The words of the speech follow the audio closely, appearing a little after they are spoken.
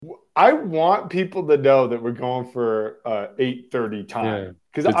I want people to know that we're going for 8:30 time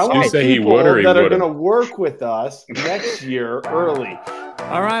because I Did you want say he people would or he that are wouldn't? going to work with us next year early.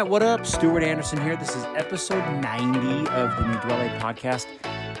 All right, what up? Stuart Anderson here. This is episode 90 of the New Dwelle podcast.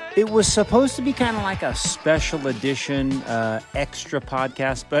 It was supposed to be kind of like a special edition extra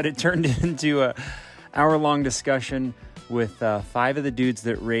podcast, but it turned into an hour-long discussion with 5 of the dudes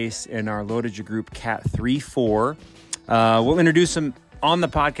that race in our LOTOJA group Cat 3-4. We'll introduce them on the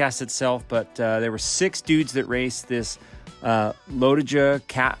podcast itself, but there were 6 dudes that raced this LOTOJA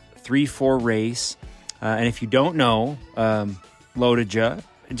Cat 3-4 race. And if you don't know, LOTOJA,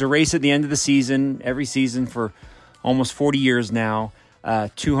 it's a race at the end of the season, every season for almost 40 years now.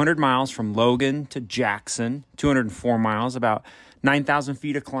 200 miles from Logan to Jackson, 204 miles, about 9,000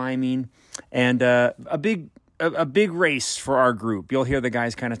 feet of climbing, and a big race for our group. You'll hear the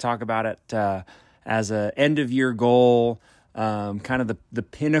guys kind of talk about it as a end of year goal, kind of the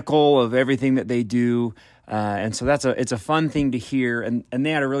pinnacle of everything that they do, and so it's a fun thing to hear. And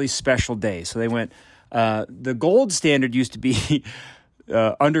they had a really special day. So they went. The gold standard used to be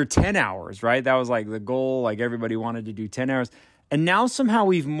under 10 hours, right? That was like the goal. Like everybody wanted to do 10 hours. And now somehow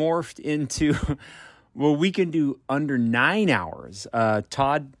we've morphed into, well, we can do under 9 hours.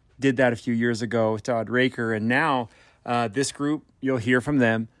 Todd did that a few years ago, Todd Racker. And now this group, you'll hear from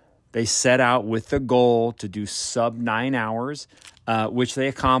them. They set out with the goal to do sub 9 hours, which they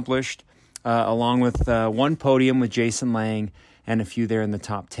accomplished, along with one podium with Jason Lang and a few there in the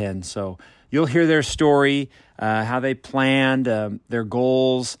top 10. So you'll hear their story, how they planned, their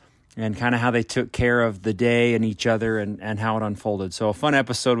goals, and kind of how they took care of the day and each other and how it unfolded. So a fun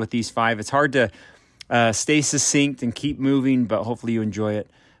episode with these 5. It's hard to stay succinct and keep moving, but hopefully you enjoy it.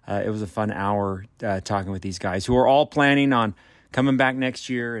 It was a fun hour talking with these guys who are all planning on coming back next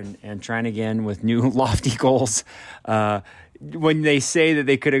year and trying again with new lofty goals. When they say that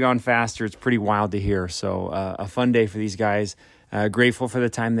they could have gone faster, it's pretty wild to hear. So a fun day for these guys. Grateful for the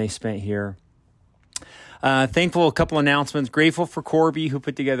time they spent here. Thankful, a couple announcements. Grateful for Corby, who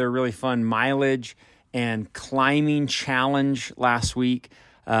put together a really fun mileage and climbing challenge last week.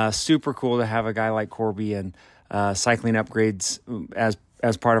 Super cool to have a guy like Corby and Cycling Upgrades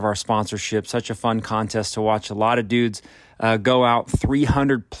as part of our sponsorship. Such a fun contest to watch. A lot of dudes go out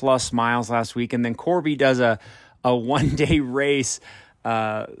 300 plus miles last week. And then Corby does a one-day race,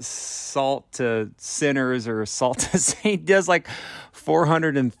 Salt to Sinners or Salt to Saint, does like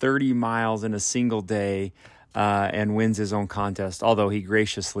 430 miles in a single day and wins his own contest, although he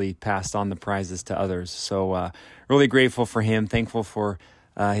graciously passed on the prizes to others. So really grateful for him, thankful for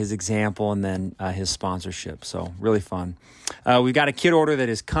his example and then his sponsorship. So really fun. We've got a kit order that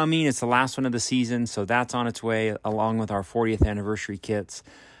is coming. It's the last one of the season, so that's on its way along with our 40th anniversary kits.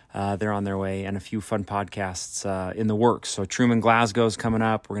 They're on their way, and a few fun podcasts in the works. So Truman Glasgow's coming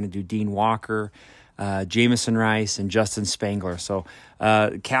up. We're going to do Dean Walker, Jameson Rice, and Justin Spangler. So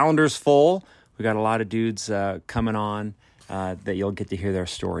calendar's full. We got a lot of dudes coming on that you'll get to hear their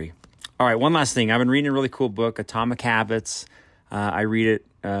story. All right, one last thing. I've been reading a really cool book, Atomic Habits. I read it,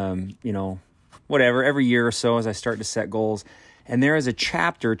 every year or so as I start to set goals. And there is a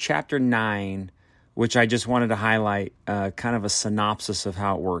chapter 9, which I just wanted to highlight, kind of a synopsis of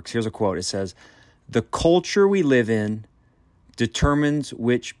how it works. Here's a quote. It says, "The culture we live in determines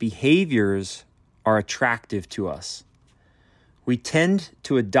which behaviors are attractive to us. We tend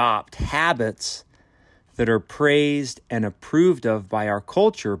to adopt habits that are praised and approved of by our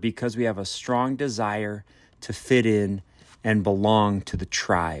culture because we have a strong desire to fit in and belong to the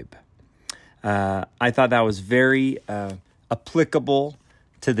tribe." I thought that was very applicable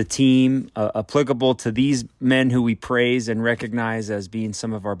to the team, applicable to these men who we praise and recognize as being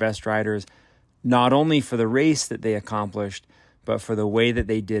some of our best riders, not only for the race that they accomplished, but for the way that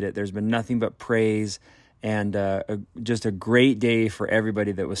they did it. There's been nothing but praise and just a great day for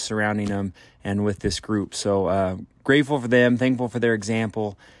everybody that was surrounding them and with this group. So grateful for them, thankful for their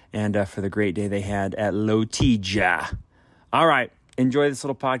example, and for the great day they had at LOTOJA. All right, enjoy this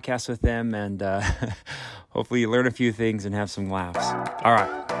little podcast with them, and hopefully you learn a few things and have some laughs. All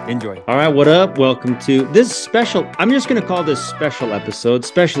right, enjoy. All right, what up? Welcome to this special, I'm just going to call this special episode,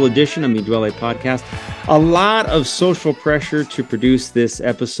 special edition of the Dwelle podcast. A lot of social pressure to produce this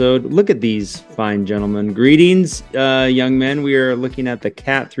episode. Look at these fine gentlemen. Greetings, young men. We are looking at the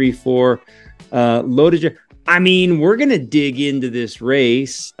Cat 3-4 LOTOJA. I mean, we're going to dig into this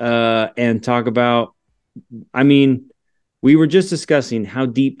race and talk about, we were just discussing how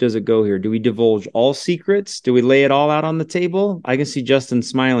deep does it go here? Do we divulge all secrets? Do we lay it all out on the table? I can see Justin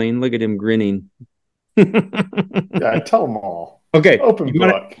smiling. Look at him grinning. Yeah, tell them all. Okay. Open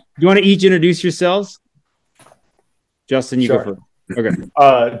book. You want to each introduce yourselves? Justin, you Sure. go first.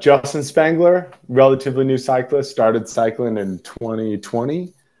 Okay. Justin Spangler, relatively new cyclist, started cycling in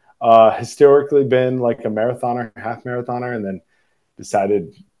 2020. Historically been like a marathoner, half marathoner, and then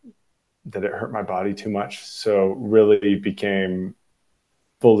decided that it hurt my body too much. So really became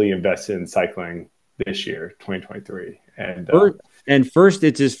fully invested in cycling this year, 2023. And first,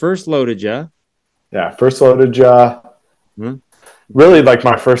 it's his first LOTOJA. Yeah, first LOTOJA. Really like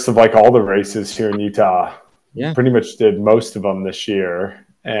my first of like all the races here in Utah. Yeah. Pretty much did most of them this year.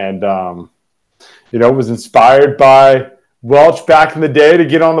 And, was inspired by Welch back in the day to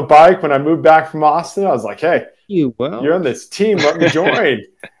get on the bike. When I moved back from Austin, I was like, hey, you're on this team. Let me join.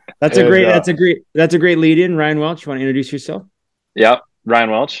 That's a great lead in. Ryan Welch, you want to introduce yourself? Yep.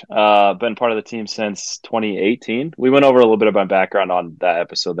 Ryan Welch. Been part of the team since 2018. We went over a little bit of my background on that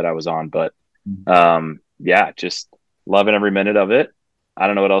episode that I was on, but just loving every minute of it. I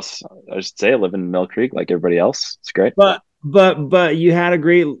don't know what else I should say. I live in Mill Creek like everybody else. It's great. But you had a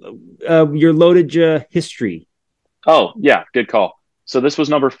great your LOTOJA history. Oh yeah, good call. So this was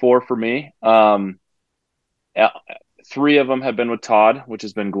number 4 for me. 3 of them have been with Todd, which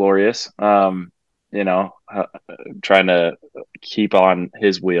has been glorious. Trying to keep on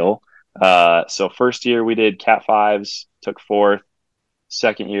his wheel. So first year we did Cat 5s, took 4th.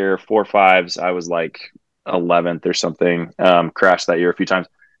 Second year, 4 5s. I was like 11th or something. Crashed that year a few times.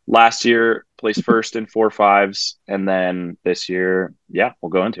 Last year, placed first in 4 5s. And then this year, we'll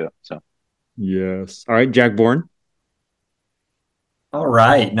go into it. So, yes. All right, Jack Bourne. All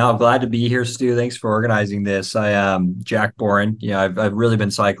right. No, glad to be here, Stu. Thanks for organizing this. I am Jack Bourne. I've really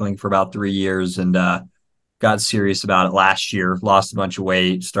been cycling for about 3 years and got serious about it last year. Lost a bunch of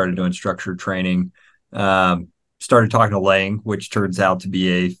weight, started doing structured training. Started talking to Lang, which turns out to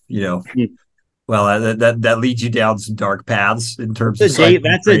be that leads you down some dark paths in terms of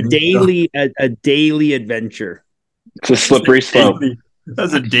that's a daily adventure. It's a slippery slope.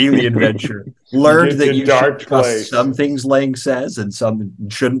 That's a daily adventure. Learned that you should trust some things Lang says and some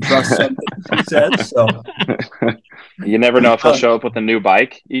shouldn't trust some things he says. So you never know if he'll show up with a new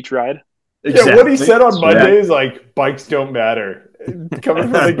bike each ride. Exactly. Yeah, what he said on Monday is like bikes don't matter. Coming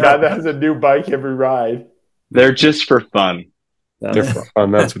from the guy that has a new bike every ride. They're just for fun. They're for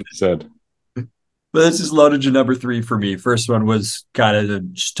fun. That's what he said. But this is LOTOJA number 3 for me. First one was kind of a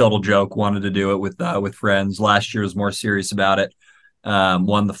just total joke. Wanted to do it with friends. Last year was more serious about it.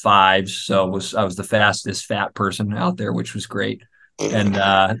 Won the 5s, so I was the fastest fat person out there, which was great. And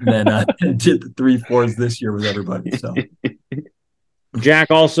then did the 3 4s this year with everybody. So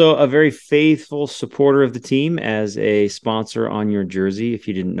Jack, also a very faithful supporter of the team as a sponsor on your jersey. If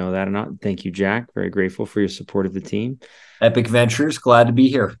you didn't know that or not, thank you, Jack. Very grateful for your support of the team. Epic Ventures, glad to be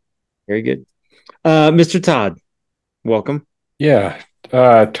here. Very good. Mr. Todd, welcome. Yeah,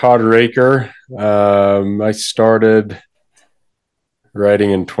 Todd Racker. I started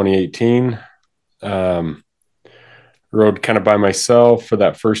riding in 2018. Rode kind of by myself for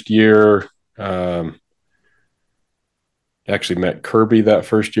that first year. Actually met Kirby that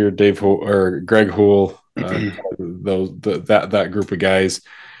first year, Greg Hool, that group of guys.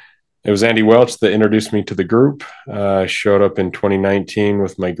 It was Andy Welch that introduced me to the group. Showed up in 2019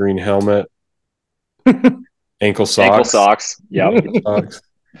 with my green helmet, ankle socks. Yep. Socks.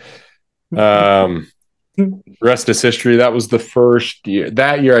 Rest is history. That was the first year.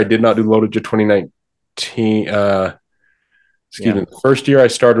 That year I did not do LOTOJA 2019. The first year I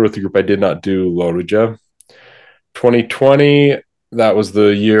started with the group, I did not do LOTOJA. 2020, that was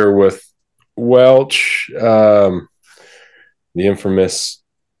the year with Welch, the infamous,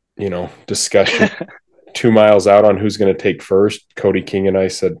 discussion 2 miles out on who's going to take first. Cody King and I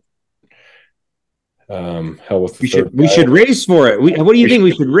said, hell with the we should race for it. What do you think?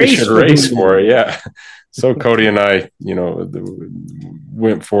 We should race for it. Yeah. So Cody and I,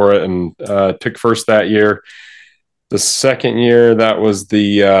 went for it and took first that year. The second year, that was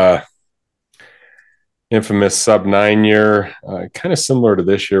the infamous sub-9 year, kind of similar to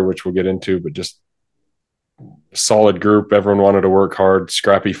this year, which we'll get into, but just solid group. Everyone wanted to work hard,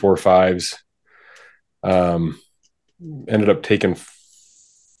 scrappy 4 5s. Ended up taking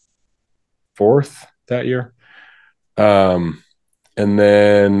 4th that year. And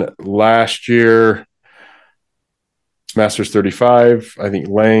then last year, Masters 35, I think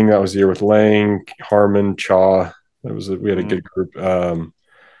Lang, that was the year with Lang, Harmon, Chaw. We had a good group.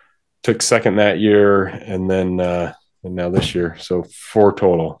 Took second that year, and then and now this year, so 4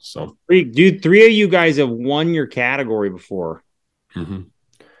 total. So, dude, 3 of you guys have won your category before. Mm-hmm.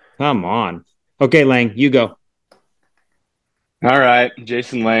 Come on. Okay, Lang, you go. All right,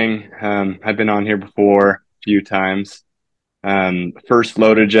 Jason Lang. I've been on here before a few times. First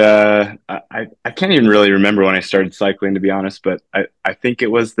LOTOJA, I can't even really remember when I started cycling, to be honest, but I think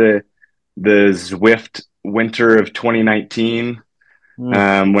it was the Zwift winter of 2019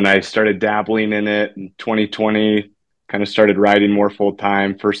 when I started dabbling in it. In 2020, kind of started riding more full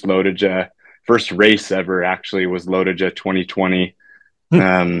time. First LOTOJA, first race ever actually was LOTOJA 2020.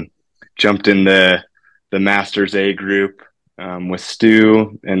 Jumped in the Masters A group with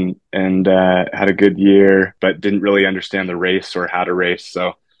Stu and had a good year, but didn't really understand the race or how to race.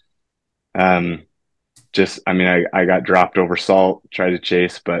 So I got dropped over salt, tried to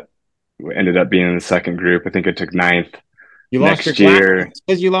chase, but ended up being in the second group. I think I took ninth. You lost your glasses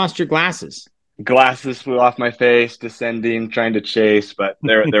because you lost your glasses. Glasses flew off my face, descending, trying to chase, but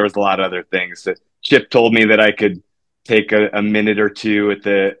there was a lot of other things. Chip told me that I could take a minute or two at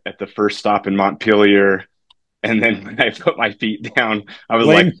the first stop in Montpelier, and then when I put my feet down, I was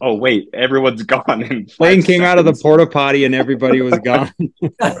like, "Oh wait, everyone's gone." And Lane came out of the porta potty, and everybody was gone.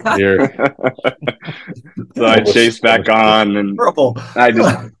 So I chased back on, and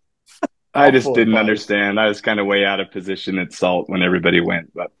I just didn't understand. I was kind of way out of position at Salt when everybody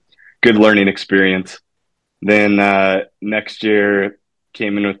went, but good learning experience. Then next year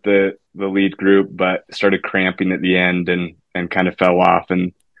came in with the lead group, but started cramping at the end and kind of fell off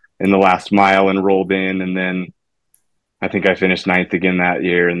and in the last mile and rolled in. And then I think I finished ninth again that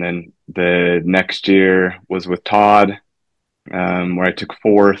year. And then the next year was with Todd, where I took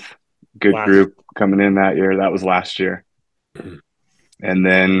fourth. Good group coming in that year. That was last year. And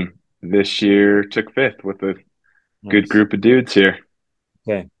then this year took fifth with a good group of dudes here.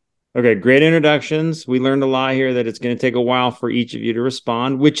 Okay, great introductions. We learned a lot here that it's going to take a while for each of you to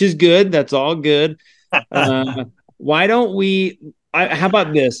respond, which is good. That's all good. Why don't we, how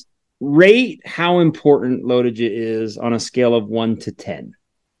about this? Rate how important LOTOJA is on a scale of 1 to 10.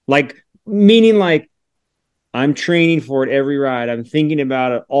 Meaning I'm training for it every ride. I'm thinking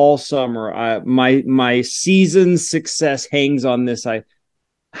about it all summer. My season's success hangs on this.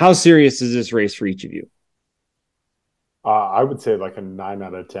 How serious is this race for each of you? I would say like a 9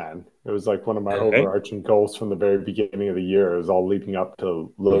 out of 10. It was like one of my overarching goals from the very beginning of the year. It was all leading up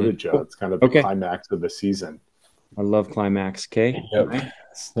to LOTOJA. It's kind of the climax of the season. I love climax. Okay. Yep.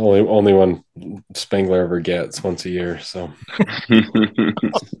 It's the only one Spangler ever gets once a year. So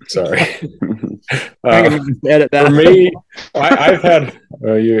sorry. For me, I've had.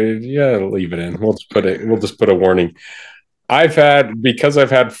 Leave it in. We'll just put a warning. Because I've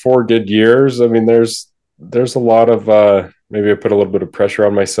had 4 good years. I mean, there's a lot of maybe I put a little bit of pressure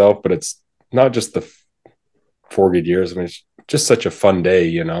on myself, but it's not just the 4 good years. I mean, it's just such a fun day.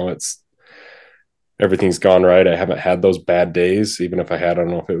 It's everything's gone right. I haven't had those bad days. Even if I had, I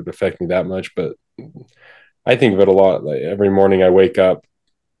don't know if it would affect me that much, but I think of it a lot. Like every morning I wake up,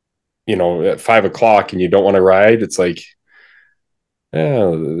 at 5 o'clock and you don't want to ride. It's like,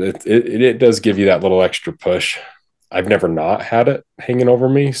 it does give you that little extra push. I've never not had it hanging over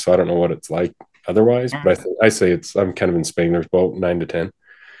me, so I don't know what it's like otherwise, but I say I'm kind of in Spangler's boat, 9 to 10.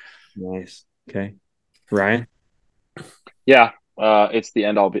 Nice. Okay. Ryan? Yeah. It's the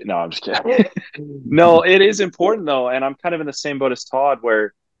end all be. No, I'm just kidding. No, it is important though. And I'm kind of in the same boat as Todd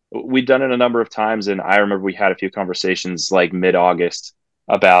where we've done it a number of times. And I remember we had a few conversations like mid-August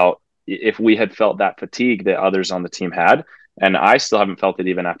about if we had felt that fatigue that others on the team had. And I still haven't felt it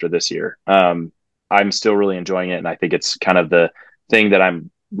even after this year. I'm still really enjoying it. And I think it's kind of the thing that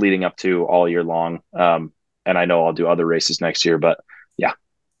I'm leading up to all year long. And I know I'll do other races next year, but yeah.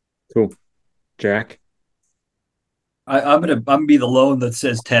 Cool. Jack? I'm gonna be the lone that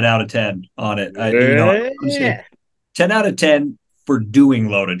says 10 out of 10 on it. I'm saying 10 out of 10 for doing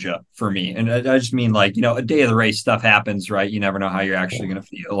LOTOJA for me. And I just mean a day of the race stuff happens, right? You never know how you're actually going to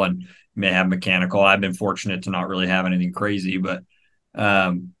feel, and you may have mechanical. I've been fortunate to not really have anything crazy, but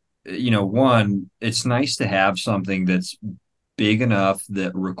one, it's nice to have something that's big enough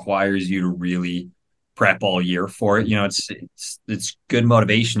that requires you to really prep all year for it. It's good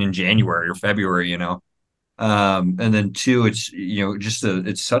motivation in January or February, and then 2, it's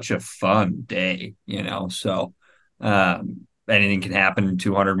it's such a fun day, so anything can happen in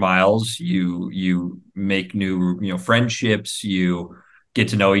 200 miles. You make new friendships, you get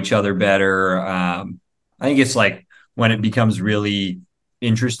to know each other better. I think it's like when it becomes really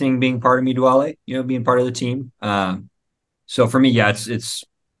interesting being part of Midwale, being part of the team. So for me, yeah, it's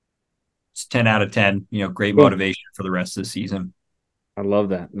 10 out of 10, great motivation for the rest of the season. I love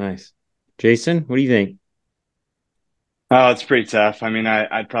that. Nice. Jason, what do you think? Oh, it's pretty tough. I mean,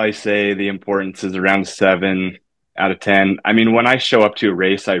 I'd probably say the importance is around 7 out of 10. I mean, when I show up to a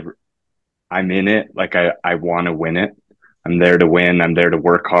race, I'm in it. Like I want to win it. I'm there to win. I'm there to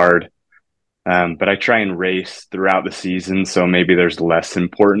work hard. But I try and race throughout the season, so maybe there's less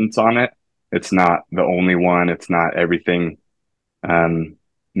importance on it. It's not the only one. It's not everything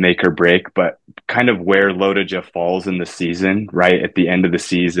make or break, but kind of where LOTOJA falls in the season, right at the end of the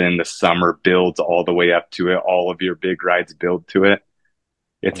season, the summer builds all the way up to it. All of your big rides build to it.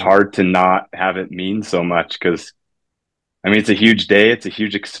 It's hard to not have it mean so much because, I mean, it's a huge day. It's a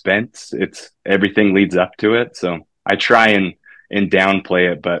huge expense. It's everything leads up to it. So I try and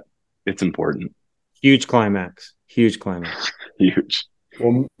downplay it, but it's important. Huge climax. Huge climax. Huge.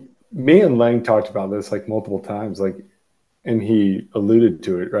 Well, me and Lang talked about this like multiple times, like, and he alluded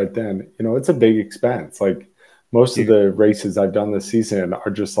to it right then. You know, it's a big expense. Like most of the races I've done this season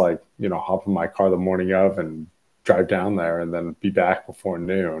are just like, you know, hop in my car the morning of and drive down there and then be back before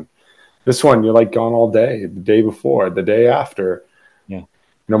noon. This one, you're like gone all day, the day before, the day after. Yeah. You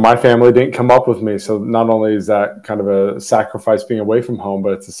know, my family didn't come up with me. So not only is that kind of a sacrifice being away from home,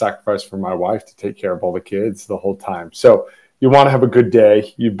 but it's a sacrifice for my wife to take care of all the kids the whole time. So you want to have a good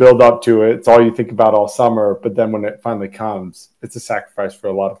day. You build up to it. It's all you think about all summer. But then when it finally comes, it's a sacrifice for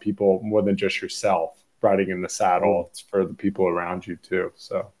a lot of people more than just yourself riding in the saddle. It's for the people around you too.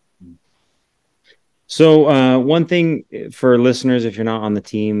 So one thing for listeners, if you're not on the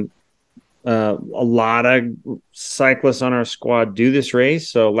team, a lot of cyclists on our squad do this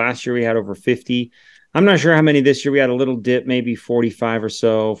race. So last year we had over 50. I'm not sure how many this year. We had a little dip, maybe 45 or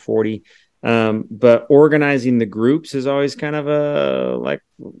so, 40. But organizing the groups is always kind of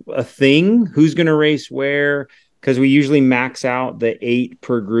a thing. Who's going to race where? Because we usually max out the 8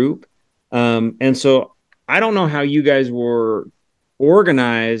 per group. And so I don't know how you guys were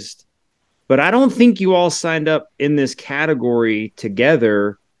organized, but I don't think you all signed up in this category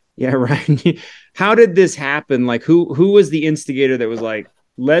together. Yeah, right. How did this happen? Like who was the instigator that was like,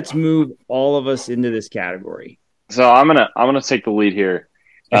 let's move all of us into this category? So I'm gonna take the lead here.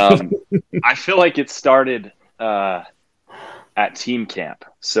 I feel like it started at team camp.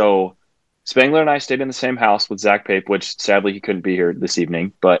 So Spangler and I stayed in the same house with Zach Pape, which sadly he couldn't be here this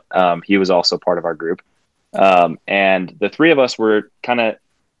evening, but he was also part of our group. And the three of us were kind of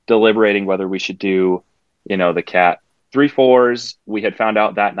deliberating whether we should do, you know, the Cat 3-4s. We had found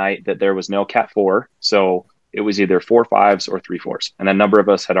out that night that there was no Cat 4, so it was either 4-5s or 3-4s. And a number of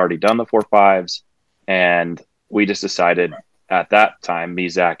us had already done the 4-5s, and we just decided at that time, me,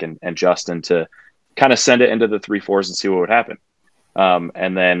 Zach, and Justin, to kind of send it into the 3-4s and see what would happen.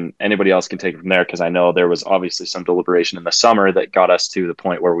 And then anybody else can take it from there, because I know there was obviously some deliberation in the summer that got us to the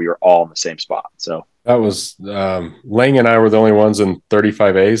point where we were all in the same spot. So that was Lang and I were the only ones in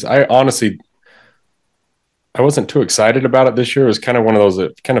 35As. I wasn't too excited about it this year. It was kind of one of those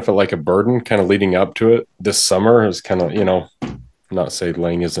that kind of felt like a burden kind of leading up to it. This summer is kind of, you know, not say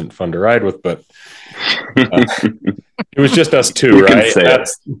Lang isn't fun to ride with, but it was just us two, right?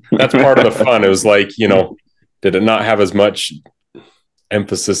 That's part of the fun. It was like, you know, did it not have as much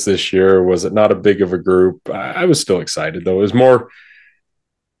emphasis this year? Was it not a big of a group? I was still excited though. It was more,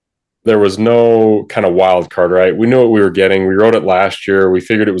 there was no kind of wild card, right? We knew what we were getting. We rode it last year. We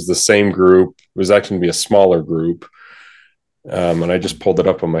figured it was the same group. It was actually going to be a smaller group. And I just pulled it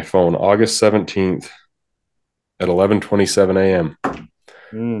up on my phone, August 17th at 11:27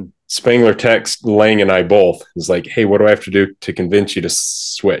 a.m. Spangler texted Lang and I both. It was like, hey, what do I have to do to convince you to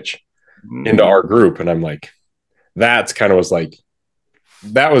switch into our group? And I'm like, that's kind of was like,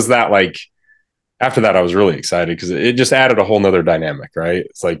 that was that, like, after that, I was really excited because it just added a whole nother dynamic, right?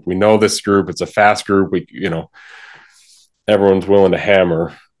 It's like, we know this group, it's a fast group. We, you know, everyone's willing to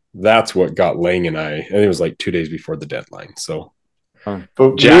hammer. That's what got Lang and I, and it was like 2 days before the deadline. So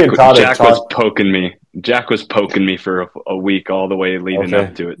but Jack was poking me. Jack was poking me for a week all the way leading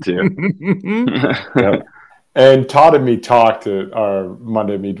up to it too. Yep. And Todd and me talked at our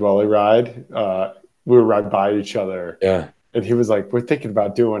Monday Me Dwelly ride. We were right by each other. Yeah. And he was like, we're thinking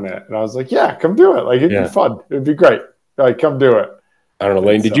about doing it. And I was like, yeah, come do it. Like, it'd be fun. It'd be great. Like, come do it. I don't know,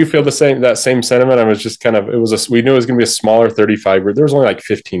 Lane, did you feel that same sentiment? I was just kind of, we knew it was going to be a smaller 35 group. There was only like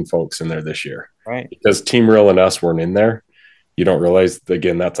 15 folks in there this year. Right. Because Team Real and us weren't in there. You don't realize,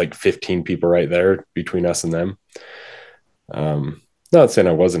 again, that's like 15 people right there between us and them. Not saying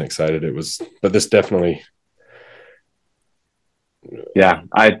I wasn't excited. But this definitely. Yeah,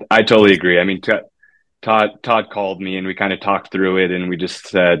 I totally agree. I mean, Todd called me and we kind of talked through it, and we just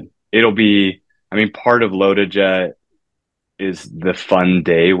said it'll be, I mean, part of LOTOJA is the fun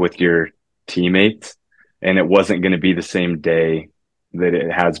day with your teammates, and it wasn't going to be the same day that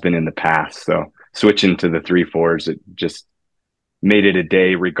it has been in the past. So switching to the 3-4s, it just made it a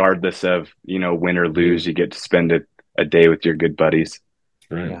day regardless of, you know, win or lose. You get to spend a day with your good buddies.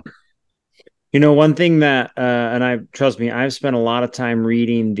 Right. Yeah. You know, one thing that, and trust me, I've spent a lot of time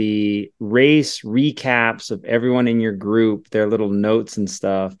reading the race recaps of everyone in your group, their little notes and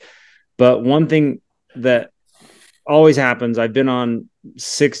stuff. But one thing that always happens, I've been on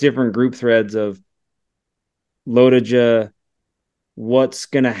 6 different group threads of LOTOJA, what's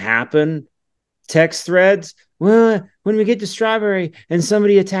going to happen text threads. Well, when we get to Strawberry and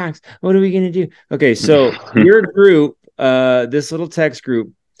somebody attacks, what are we going to do? Okay, so your group, this little text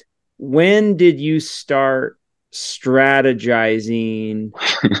group, when did you start strategizing?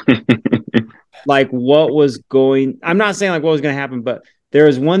 Like what was going, I'm not saying like what was going to happen, but there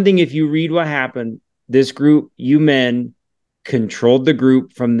is one thing. If you read what happened, this group, you men controlled the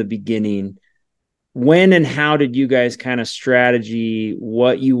group from the beginning. When and how did you guys kind of strategy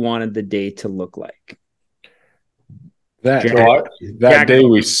what you wanted the day to look like? That Jack, day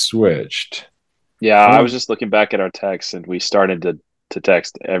we switched. Yeah, I was just looking back at our texts, and we started to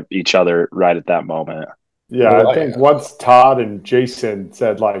text each other right at that moment. Yeah, I think once Todd and Jason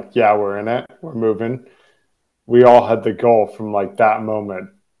said, like, yeah, we're in it, we're moving, we all had the goal from like that moment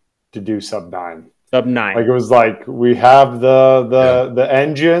to do sub 9. Sub 9. Like it was like we have the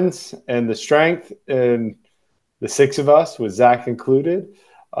engines and the strength, and the 6 of us, with Zach included,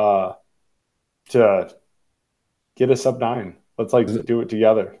 to get a sub 9. Let's like do it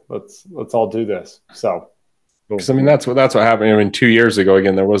together. Let's all do this. So, because I mean that's what happened. I mean, 2 years ago,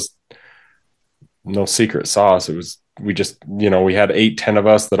 again, there was no secret sauce. It was, we just, we had 8-10 of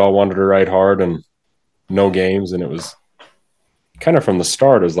us that all wanted to ride hard and no games, and it was kind of from the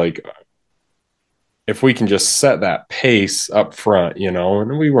start. It was like, if we can just set that pace up front,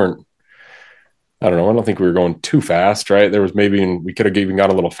 and we weren't, I don't know, I don't think we were going too fast, right? There was we could have even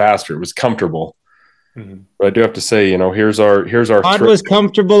got a little faster. It was comfortable. Mm-hmm. But I do have to say, here's our Todd was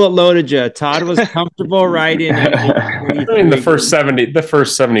comfortable at LOTOJA. Todd was comfortable riding. I mean, the first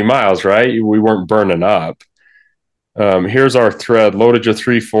 70 miles, right? We weren't burning up. Here's our thread,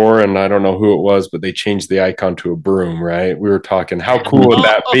 LOTOJA 3-4, and I don't know who it was, but they changed the icon to a broom, right? We were talking, how cool would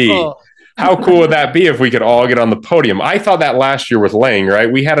that be? How cool would that be if we could all get on the podium? I thought that last year with Lang,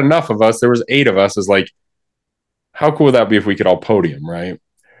 right? We had enough of us. There was 8 of us. Is like, how cool would that be if we could all podium, right?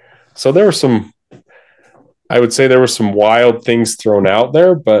 So there were I would say there were some wild things thrown out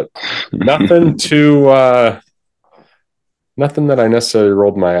there, but nothing nothing that I necessarily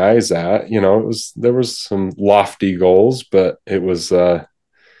rolled my eyes at. There was some lofty goals, but it was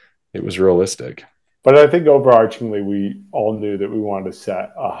realistic. But I think overarchingly, we all knew that we wanted to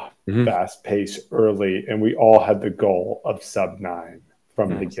set a fast pace early, and we all had the goal of sub 9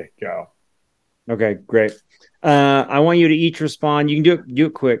 from the get-go. Okay, great. I want you to each respond. You can do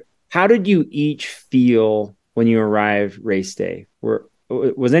it quick. How did you each feel when you arrived race day?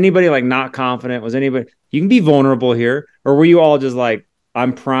 Was anybody like not confident? Was anybody, you can be vulnerable here, or were you all just like,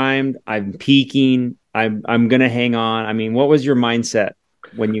 I'm primed, I'm peaking, I'm gonna hang on? I mean, what was your mindset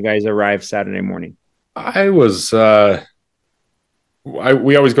when you guys arrived Saturday morning? I was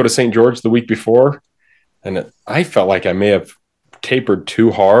we always go to St. George the week before, and I felt like I may have tapered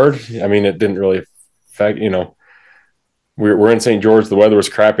too hard. I mean, it didn't really affect, we're in St. George. The weather was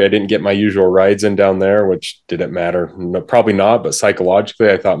crappy. I didn't get my usual rides in down there, which didn't matter. No, probably not, but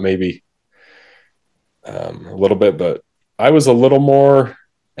psychologically, I thought maybe a little bit. But I was a little more.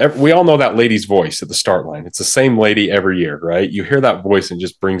 We all know that lady's voice at the start line. It's the same lady every year, right? You hear that voice and it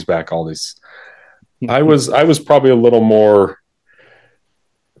just brings back all these. I was probably a little more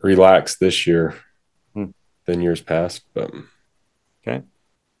relaxed this year than years past. But okay,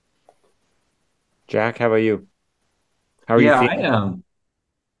 Jack, how about you? How are you feeling?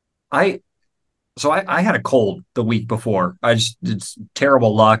 I had a cold the week before. It's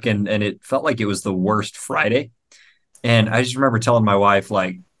terrible luck, and it felt like it was the worst Friday. And I just remember telling my wife,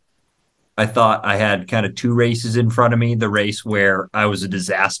 like, I thought I had kind of 2 races in front of me. The race where I was a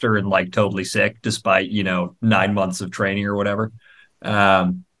disaster and like totally sick, despite 9 months of training or whatever,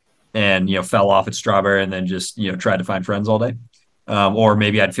 and fell off at Strawberry, and then just tried to find friends all day. Or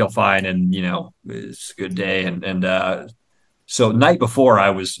maybe I'd feel fine and it's a good day, and so night before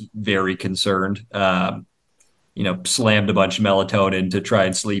I was very concerned. Slammed a bunch of melatonin to try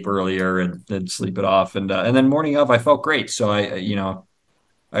and sleep earlier and then sleep it off, and then morning of I felt great. So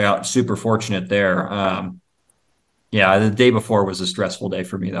I got super fortunate there. The day before was a stressful day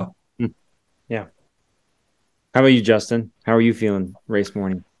for me, though. Yeah. How about you, Justin? How are you feeling race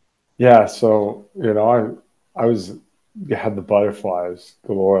morning? Yeah, so I had the butterflies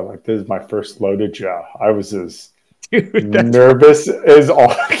galore. Like, this is my first LOTOJA. I was as nervous as all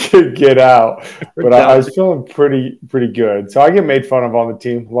I could get out, but I was feeling pretty good. So I get made fun of on the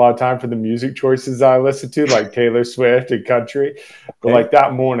team a lot of time for the music choices I listen to, like Taylor Swift and country. But like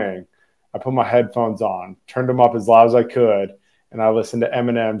that morning, I put my headphones on, turned them up as loud as I could, and I listened to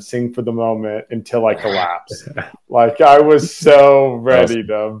Eminem Sing for the Moment until I collapsed. Like, I was so ready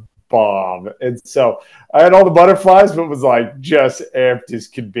to bomb. And so I had all the butterflies, but was like just amped as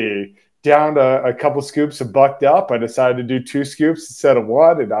could be. Down to a couple scoops of bucked up. I decided to do 2 scoops instead of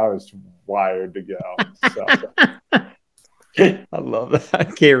 1, and I was wired to go. So. I love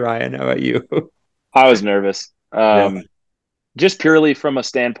that. Okay, Ryan, how about you? I was nervous. Just purely from a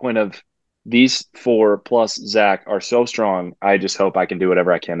standpoint of these 4 plus Zach are so strong. I just hope I can do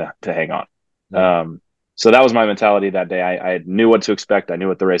whatever I can to hang on. So that was my mentality that day. I knew what to expect. I knew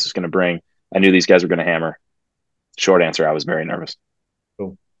what the race was going to bring. I knew these guys were going to hammer. Short answer, I was very nervous.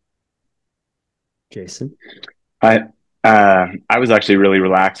 Cool. Jason? I was actually really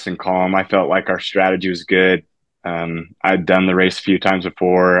relaxed and calm. I felt like our strategy was good. I'd done the race a few times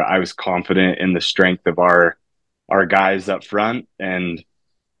before. I was confident in the strength of our guys up front, and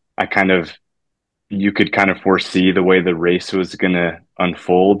you could kind of foresee the way the race was going to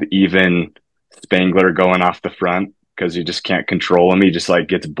unfold. Even Spangler going off the front, because you just can't control him. He just like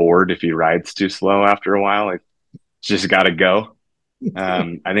gets bored if he rides too slow after a while. Like, just got to go.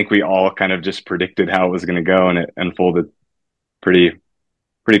 I think we all kind of just predicted how it was going to go, and it unfolded pretty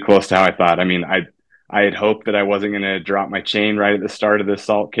close to how I thought. I mean, I had hoped that I wasn't going to drop my chain right at the start of the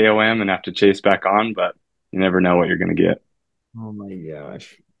Salt KOM and have to chase back on, but you never know what you're going to get. Oh my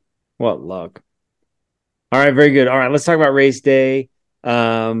gosh. What luck. All right, very good. All right, let's talk about race day.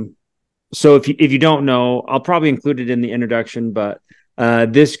 So if you don't know, I'll probably include it in the introduction, but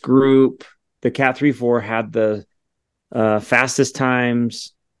this group, the Cat 3-4, had the fastest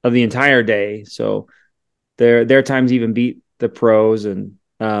times of the entire day. So their times even beat the pros. And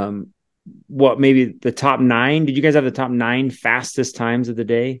maybe the top 9? Did you guys have the top 9 fastest times of the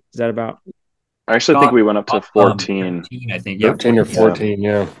day? Is that about? I actually think we went up to 14. 13, I think. 13 or 14,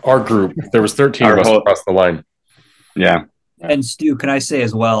 yeah. Our group, there was 13 of us across the line. Yeah. And Stu, can I say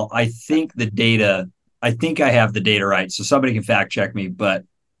as well, I think I have the data right, so somebody can fact check me, but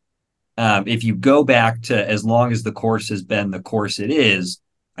if you go back to as long as the course has been the course it is,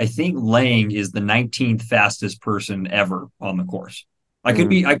 I think Lang is the 19th fastest person ever on the course. I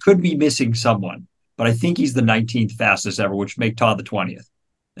could be missing someone, but I think he's the 19th fastest ever, which make Todd the 20th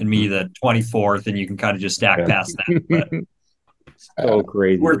and me the 24th, and you can kind of just stack past that. But so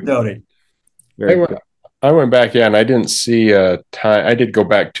crazy. Worth noting. I went back, and I didn't see a time. I did go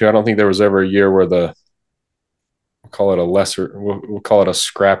back too. I don't think there was ever a year where we'll call it a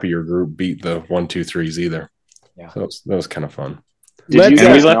scrappier group beat the 1, 2, 3s either. Yeah, so that was kind of fun. We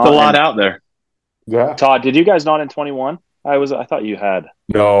left a lot out there. Yeah. Todd, did you guys not in 21? I thought you had.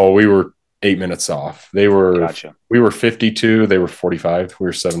 No, we were 8 minutes off. We were Gotcha. 52. They were 45. We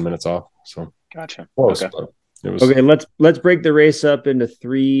were 7 minutes off. So gotcha. Close, okay. Okay, let's break the race up into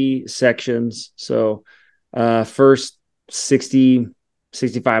 3 sections. So first 60,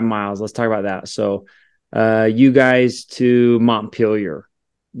 65 miles. Let's talk about that. So you guys to Montpelier.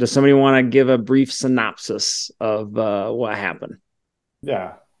 Does somebody want to give a brief synopsis of what happened?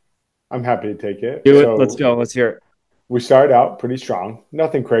 Yeah, I'm happy to take it. Let's go. Let's hear it. We started out pretty strong.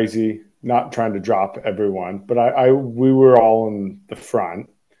 Nothing crazy. Not trying to drop everyone, but we were all in the front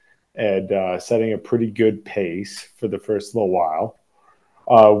and setting a pretty good pace for the first little while.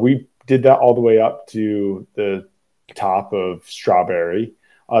 We did that all the way up to the top of Strawberry.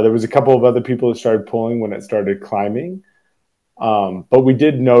 There was a couple of other people that started pulling when it started climbing. But we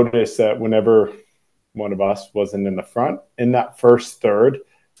did notice that whenever one of us wasn't in the front, in that first third,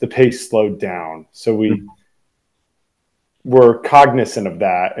 the pace slowed down. So we were cognizant of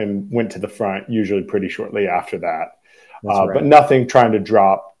that and went to the front usually pretty shortly after that. Right. But nothing trying to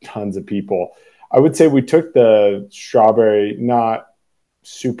drop tons of people. I would say we took the Strawberry not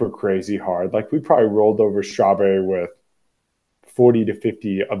super crazy hard. Like we probably rolled over Strawberry with 40 to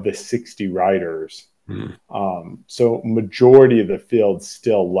 50 of the 60 riders. So majority of the field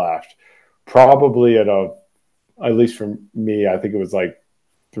still left. Probably at least for me, I think it was like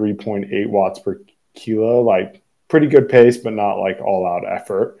 3.8 watts per kilo, like pretty good pace, but not like all out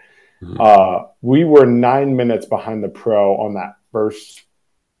effort. We were 9 minutes behind the pro on that first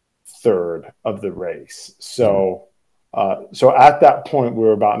third of the race. So at that point, we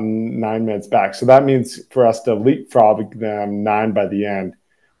were about 9 minutes back. So that means for us to leapfrog them 9 by the end,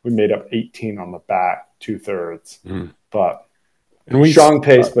 we made up 18 on the back, 2/3. But strong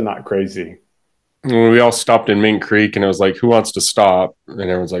pace, but not crazy. We all stopped in Mink Creek, and it was like, who wants to stop? And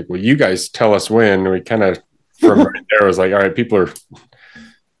everyone's like, well, you guys tell us when. And we kind of, from right there, was like, all right, people are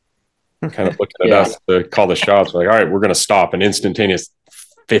kind of looking at us to call the shots. We're like, all right, we're going to stop. And instantaneous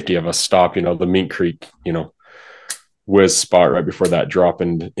 50 of us stop, the Mink Creek, whiz spot right before that drop.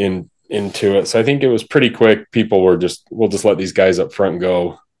 And into it. So I think it was pretty quick. People were we'll just let these guys up front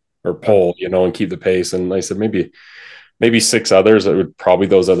go or pull, and keep the pace. And I said, maybe 6 others. It would probably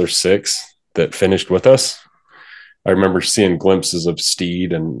those other 6 that finished with us. I remember seeing glimpses of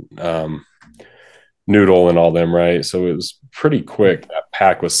Steed and Noodle and all them, right? So it was pretty quick. That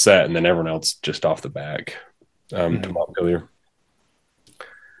pack was set, and then everyone else just off the back to Montpelier.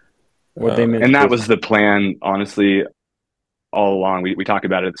 And that was the plan, honestly, all along. We talked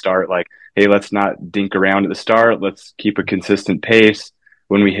about it at the start, like, hey, let's not dink around at the start. Let's keep a consistent pace.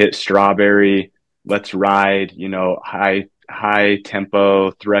 When we hit Strawberry, let's ride, high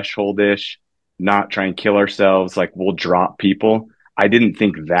tempo, threshold-ish, not try and kill ourselves. Like, we'll drop people. I didn't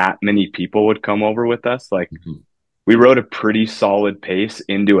think that many people would come over with us. Like, we rode a pretty solid pace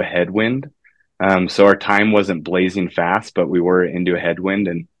into a headwind. So our time wasn't blazing fast, but we were into a headwind,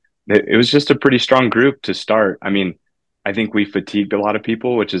 and it was just a pretty strong group to start. I mean, I think we fatigued a lot of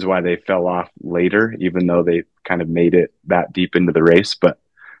people, which is why they fell off later, even though they kind of made it that deep into the race. But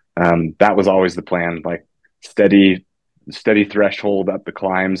that was always the plan, like steady threshold up the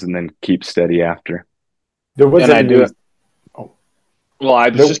climbs and then keep steady after. Well, I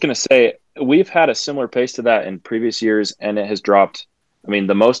was just going to say, we've had a similar pace to that in previous years, and it has dropped. I mean,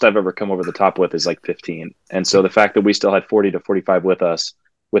 the most I've ever come over the top with is like 15. And so the fact that we still had 40 to 45 with us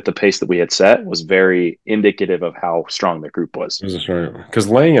with the pace that we had set was very indicative of how strong the group was. Because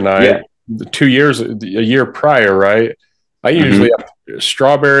Lang and I, 2 years, a year prior, right? I usually have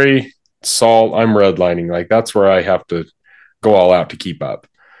Strawberry, Salt, I'm redlining. Like, that's where I have to go all out to keep up.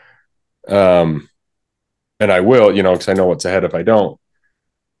 And I will, because I know what's ahead if I don't.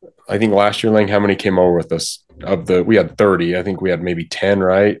 I think last year, Lang, how many came over with us? We had 30. I think we had maybe 10,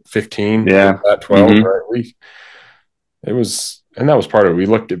 right? 15. Yeah. At 12, right? And that was part of it. We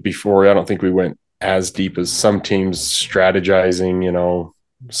looked at before. I don't think we went as deep as some teams strategizing,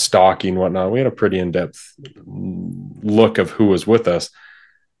 stalking, whatnot. We had a pretty in-depth look of who was with us.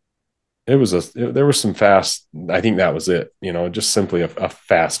 There was some fast. I think that was it. Just simply a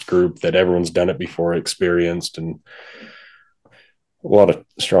fast group that everyone's done it before, experienced, and a lot of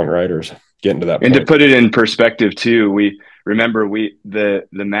strong riders getting to that point. And to put it in perspective too, we remember the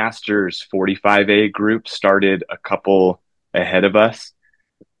Masters 45A group started a couple ahead of us.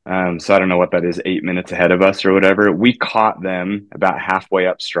 So I don't know what that is, 8 minutes ahead of us or whatever. We caught them about halfway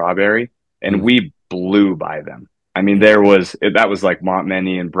up Strawberry, and we blew by them. I mean, that was like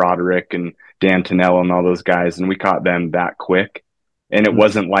Montmany and Broderick and Dan Tonello and all those guys, and we caught them that quick. And it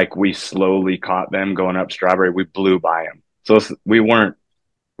wasn't like we slowly caught them going up Strawberry. We blew by them. So we weren't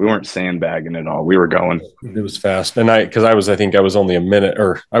sandbagging at all. We were going. It was fast. And I think I was only a minute,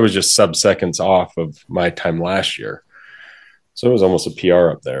 or I was just sub-seconds off of my time last year. So it was almost a PR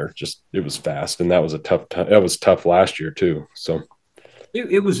up there. Just, it was fast. And that was that was tough last year too. So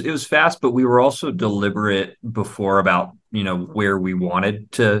it was fast, but we were also deliberate before about, where we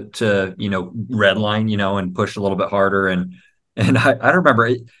wanted to redline, and push a little bit harder. And I don't remember,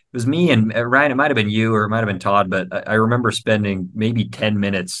 it was me and Ryan, it might've been you or it might've been Todd, but I remember spending maybe 10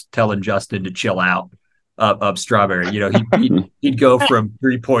 minutes telling Justin to chill out up Strawberry. He'd go from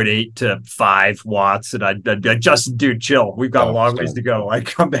 3.8 to 5 watts, and I'd Justin, dude, chill. We've got a long ways to go. Like,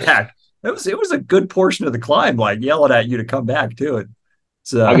 come back. It was a good portion of the climb, like yelling at you to come back to it.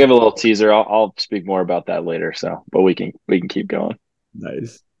 So I'll give a little teaser. I'll speak more about that later. But we can keep going.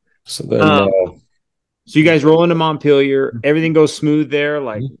 Nice. So then, so you guys roll into Montpelier. Everything goes smooth there.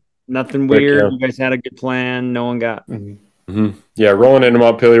 Like nothing weird. You guys had a good plan. No one got. Yeah, rolling into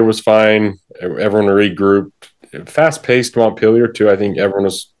Montpelier was fine. Everyone regrouped. Fast-paced Montpelier too. I think everyone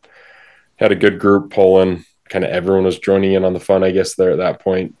had a good group pulling. Kind of everyone was joining in on the fun, I guess, there at that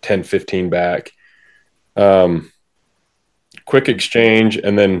point, 10, 15 back. Quick exchange,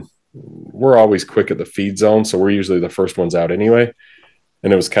 and then we're always quick at the feed zone, so we're usually the first ones out anyway.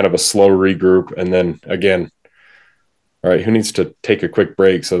 And it was kind of a slow regroup, and then again, all right, who needs to take a quick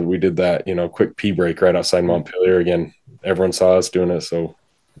break? So we did that, quick pee break right outside Montpelier. Again, everyone saw us doing it, so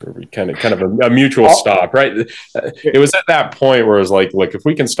we kind of a mutual stop, right? It was at that point where it was like, if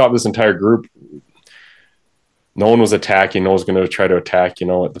we can stop this entire group, no one was attacking. No one's going to try to attack,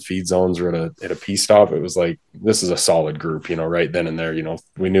 at the feed zones or at a pee stop. It was like, this is a solid group, right then and there.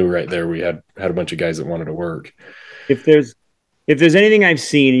 We knew right there we had a bunch of guys that wanted to work. If there's anything I've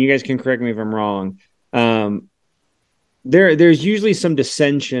seen, and you guys can correct me if I'm wrong, there's usually some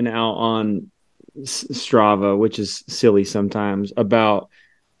dissension out on Strava, which is silly sometimes, about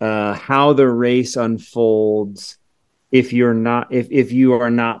how the race unfolds if you are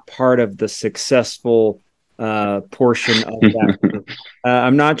not part of the successful portion of that group.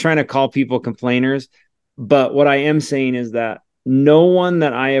 I'm not trying to call people complainers, but what I am saying is that no one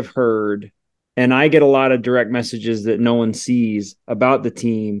that I have heard, and I get a lot of direct messages that no one sees about the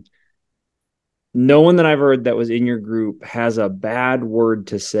team. No one that I've heard that was in your group has a bad word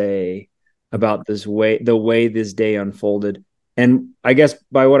to say about the way this day unfolded. And I guess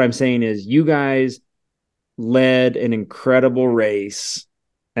by what I'm saying is you guys led an incredible race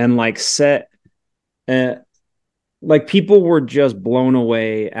and like people were just blown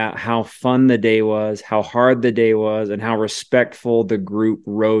away at how fun the day was, how hard the day was, and how respectful the group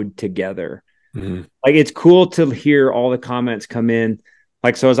rode together. Mm-hmm. Like it's cool to hear all the comments come in.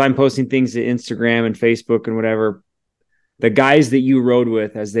 Like, so as I'm posting things to Instagram and Facebook and whatever, the guys that you rode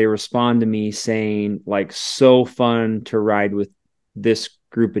with, as they respond to me saying like, so fun to ride with this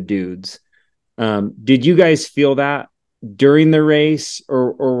group of dudes. Did you guys feel that during the race,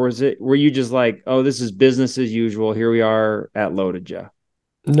 or were you just like, oh, this is business as usual, here we are at LOTOJA?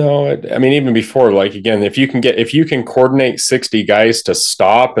 No, I mean, even before, like, again, if you can coordinate 60 guys to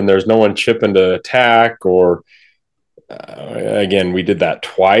stop and there's no one chipping to attack, or again, we did that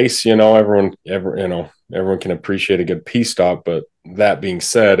twice, everyone can appreciate a good pee stop. But that being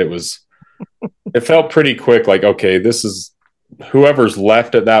said, it felt pretty quick. Like, okay, this is whoever's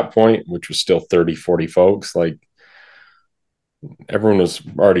left at that point, which was still 30, 40 folks. Like, everyone was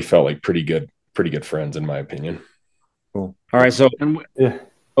already felt like pretty good friends, in my opinion. Cool. All right. So,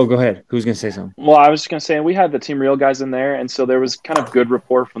 oh, go ahead. Who's going to say something? Well, I was just going to say, we had the Team Real guys in there. And so there was kind of good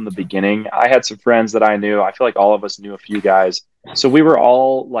rapport from the beginning. I had some friends that I knew. I feel like all of us knew a few guys. So we were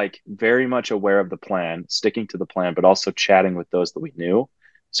all like very much aware of the plan, sticking to the plan, but also chatting with those that we knew.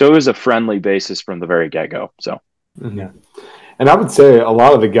 So it was a friendly basis from the very get-go. So, yeah. And I would say a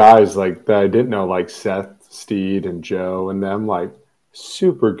lot of the guys like that I didn't know, like Seth, Steed, and Joe, and them, like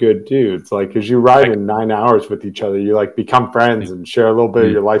super good dudes. Like as you ride in 9 hours with each other, you like become friends and share a little bit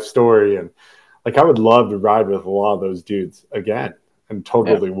of your life story. And like I would love to ride with a lot of those dudes again, and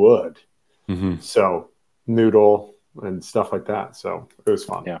totally would. Mm-hmm. So Noodle and stuff like that. So it was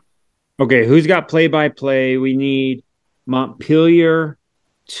fun. Yeah. Okay, who's got play-by-play? We need Montpelier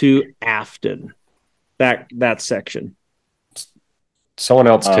to Afton. That section. Someone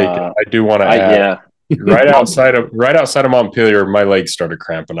else take it. I do want to add. Yeah. Right outside of Montpelier, my legs started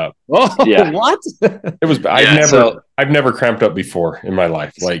cramping up. Oh, yeah. What? It was. I've never cramped up before in my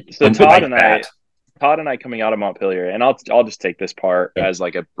life. Like so, Todd and I coming out of Montpelier, and I'll just take this part as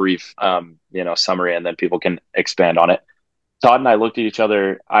like a brief, summary, and then people can expand on it. Todd and I looked at each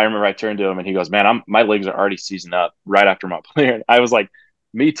other. I remember I turned to him, and he goes, "Man, my legs are already seasoned up right after Montpelier." I was like,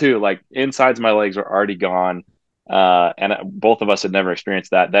 "Me too." Like insides of my legs were already gone. And both of us had never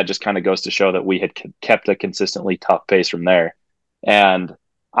experienced that. That just kind of goes to show that we had kept a consistently tough pace from there. And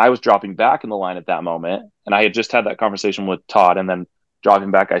I was dropping back in the line at that moment, and I had just had that conversation with Todd, and then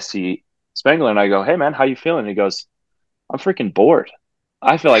dropping back, I see Spangler, and I go, "Hey man, how you feeling?" And he goes, "I'm freaking bored.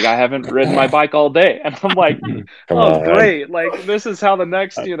 I feel like I haven't ridden my bike all day." And I'm like, "Oh, great. Like this is how the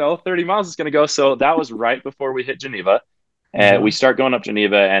next, 30 miles is going to go." So that was right before we hit Geneva, and we start going up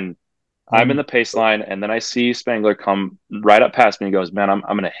Geneva, and I'm in the pace line, and then I see Spangler come right up past me and goes, "Man, I'm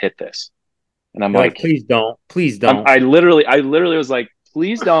going to hit this." And I'm like, "Please don't. I literally was like,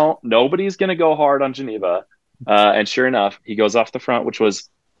 "Please don't. Nobody's going to go hard on Geneva." And sure enough, he goes off the front, which was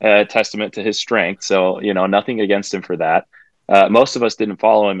a testament to his strength. So, nothing against him for that. Most of us didn't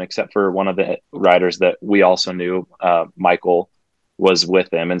follow him except for one of the riders that we also knew, Michael, was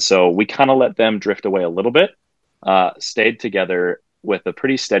with him. And so we kind of let them drift away a little bit, stayed together with a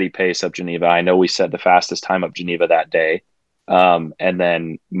pretty steady pace up Geneva. I know we set the fastest time up Geneva that day, and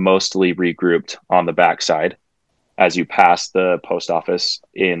then mostly regrouped on the backside as you pass the post office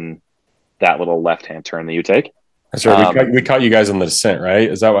in that little left-hand turn that you take. That's right. We caught you guys on the descent, right?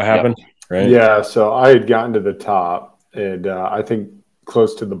 Is that what happened? Yep. Right. Yeah. So I had gotten to the top, and I think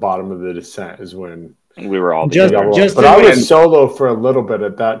close to the bottom of the descent is when we were all but I was solo for a little bit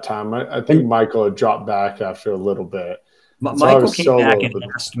at that time. I think Michael had dropped back after a little bit. Michael came back and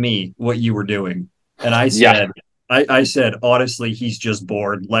asked me what you were doing, and I said, I said, honestly, he's just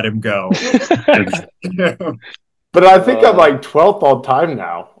bored. Let him go. But I think I'm like 12th all time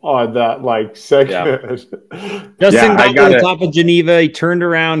now on that segment. Yeah. Justin got to the top of Geneva. He turned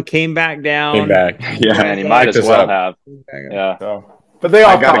around, came back down. Came back. Yeah, and he might as well have. Yeah. So, but they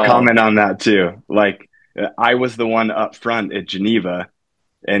all got to comment on that too. Like I was the one up front at Geneva.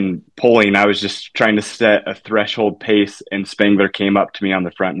 And pulling, I was just trying to set a threshold pace, and Spangler came up to me on the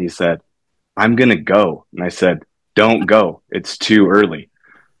front and he said, "I'm going to go." And I said, "Don't go. It's too early."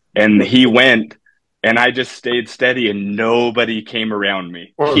 And he went, and I just stayed steady, and nobody came around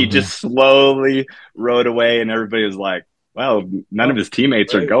me. He just slowly rode away, and everybody was like, well, none of his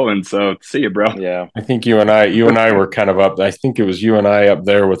teammates are going, so see you, bro. Yeah. I think you and I were kind of up. I think it was you and I up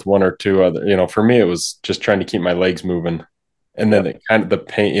there with one or two other. For me, it was just trying to keep my legs moving, and then it kind of the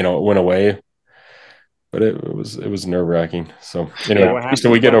pain, it went away. But it was nerve wracking. So anyway,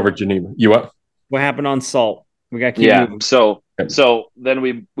 so we get over Geneva. You what? What happened on Salt? We got to keep moving. So then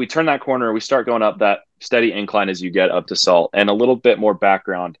we turn that corner. We start going up that steady incline as you get up to Salt. And a little bit more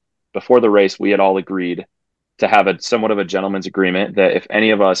background. Before the race, we had all agreed to have somewhat of a gentleman's agreement that if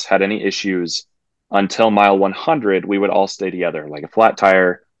any of us had any issues until mile 100, we would all stay together, like a flat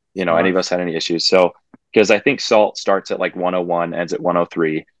tire. Any of us had any issues. So because I think Salt starts at like 101, ends at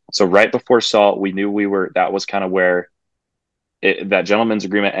 103. So right before Salt, we knew that was kind of where that gentleman's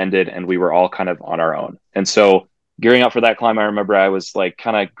agreement ended, and we were all kind of on our own. And so gearing up for that climb, I remember I was like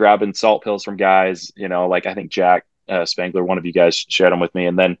kind of grabbing salt pills from guys, like I think Jack Spangler, one of you guys shared them with me.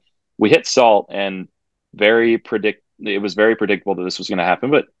 And then we hit Salt, and it was very predictable that this was going to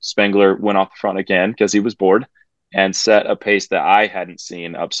happen. But Spangler went off the front again because he was bored and set a pace that I hadn't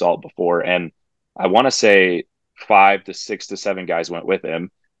seen up Salt before. And I want to say 5 to 6 to 7 guys went with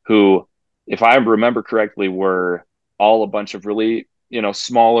him, who, if I remember correctly, were all a bunch of really,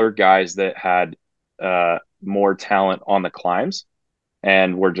 smaller guys that had more talent on the climbs,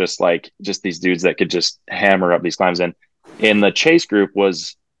 and were just these dudes that could just hammer up these climbs. And in the chase group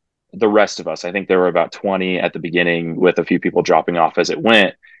was the rest of us. I think there were about 20 at the beginning, with a few people dropping off as it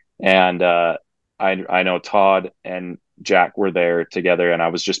went. And I know Todd and Jack were there together, and I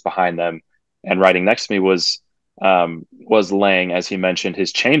was just behind them. And riding next to me was Lang. As he mentioned,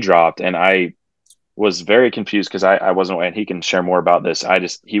 his chain dropped, and I was very confused because I wasn't, and he can share more about this.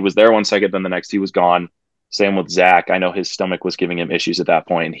 He was there 1 second, then the next he was gone. Same with Zach. I know his stomach was giving him issues at that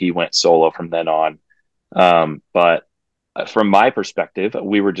point, and he went solo from then on. But from my perspective,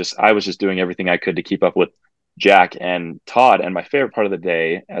 I was just doing everything I could to keep up with Jack and Todd. And my favorite part of the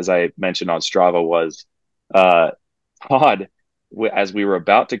day, as I mentioned on Strava, was Todd, as we were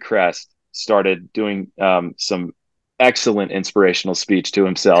about to crest, started doing some excellent inspirational speech to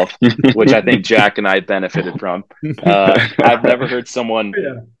himself, which I think Jack and I benefited from. I've never heard someone,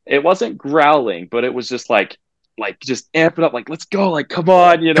 it wasn't growling, but it was just like just amp it up, like, let's go, like, come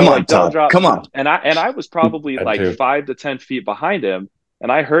on, come on, like, don't drop. Come on. And I was probably like 5 to 10 feet behind him.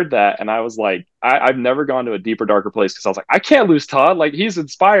 And I heard that, and I was like, I've never gone to a deeper, darker place, because I was like, I can't lose Todd. Like, he's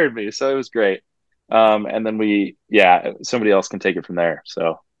inspired me. So it was great. And then somebody else can take it from there.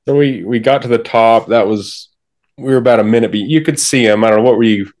 So we got to the top. We were about a minute, but you could see him. I don't know, what were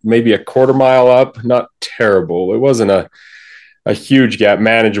you, maybe a quarter mile up? Not terrible. It wasn't a huge gap,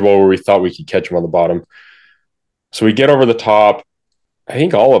 manageable, where we thought we could catch him on the bottom. So we get over the top. I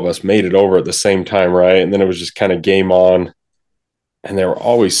think all of us made it over at the same time, right? And then it was just kind of game on. And they were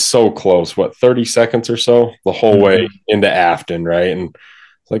always so close, 30 seconds or so, the whole way into Afton, right? And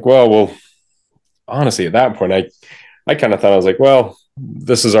it's like, well, honestly, at that point, I kind of thought, I was like, well,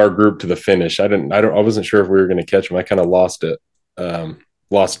 this is our group to the finish. I wasn't sure if we were going to catch him. I kind of lost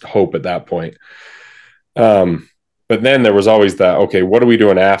hope at that point. But then there was always that, okay, what do we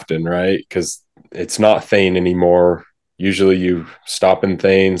do in Afton, right? Because it's not Thane anymore. Usually you stop in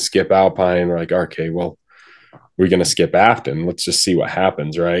Thane, skip Alpine. We're like, okay, well, we're going to skip Afton. Let's just see what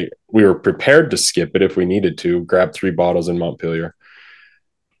happens, right? We were prepared to skip it if we needed to, grab 3 bottles in Montpelier.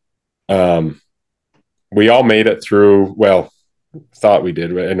 We all made it through, well, thought we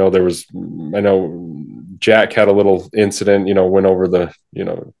did. I know Jack had a little incident, went over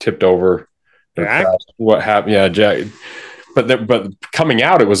tipped over. What happened? Yeah, Jack. But coming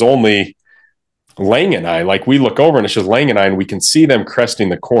out, it was only Lang and I. Like, we look over and it's just Lang and I, and we can see them cresting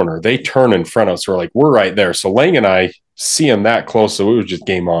the corner. They turn in front of us. We're right there. So Lang and I see them that close. So it was just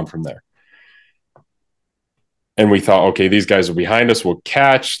game on from there. And we thought, okay, these guys are behind us. We'll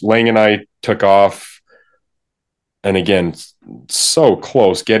catch. Lang and I took off. And again, so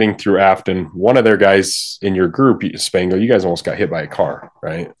close getting through Afton. One of their guys in your group, Spangler, you guys almost got hit by a car,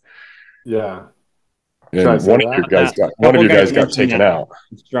 right? Yeah. And one of your guys got taken out.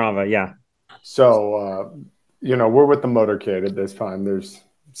 Strava, yeah. So, we're with the motorcade at this time. There's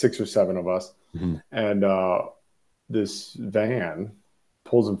 6 or 7 of us. Mm-hmm. And this van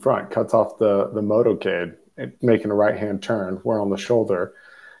pulls in front, cuts off the motorcade, making a right-hand turn. We're on the shoulder,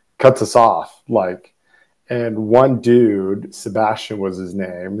 cuts us off, and one dude, Sebastian was his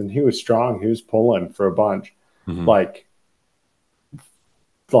name, and he was strong. He was pulling for a bunch. Mm-hmm.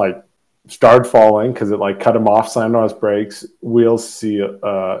 Started falling because it cut him off, slammed on his brakes, wheels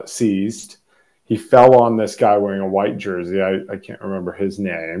seized. He fell on this guy wearing a white jersey. I can't remember his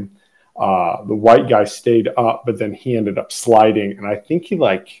name. The white guy stayed up, but then he ended up sliding, and I think he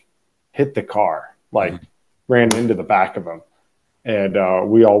hit the car. ran into the back of him. And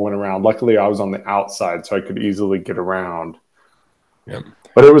we all went around. Luckily, I was on the outside, so I could easily get around. Yep.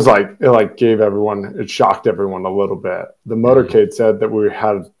 But it was like, it shocked everyone a little bit. The motorcade said that we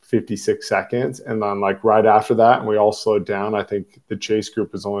had 56 seconds. And then like right after that, and we all slowed down. I think the chase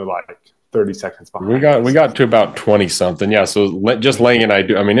group was only like 30 seconds behind. We got to about 20 something. Yeah. So just Lang and I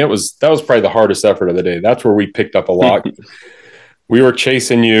that was probably the hardest effort of the day. That's where we picked up a lot. We were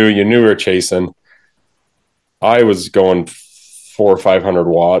chasing you. You knew we were chasing. I was going 400 or 500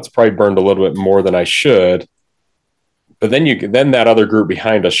 watts, probably burned a little bit more than I should. But then that other group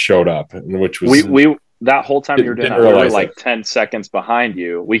behind us showed up, which was we that whole time you were doing that, we were like 10 seconds behind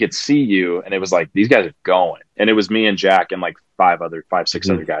you. We could see you, and it was like these guys are going, and it was me and Jack and like five,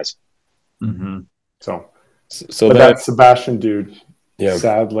 six other guys. Mm-hmm. So but that Sebastian dude, yeah,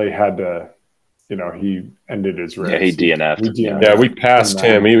 sadly had to, he ended his race. Yeah, he DNF'd. Yeah, we passed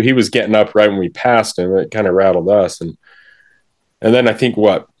him. He was getting up right when we passed him. It kind of rattled us, and then I think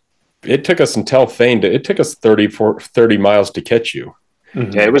it took us until Thane. It took us 30 miles to catch you.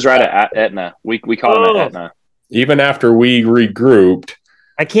 Mm-hmm. Yeah, it was right at Etna. We caught him at Etna. Even after we regrouped.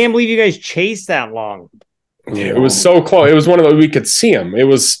 I can't believe you guys chased that long. Yeah, it was so close. It was one of those we could see him. It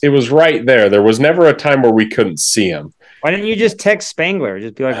was right there. There was never a time where we couldn't see him. Why didn't you just text Spangler?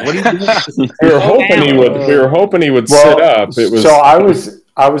 Just be like, "What are you doing?" We were hoping he would sit up. It was so I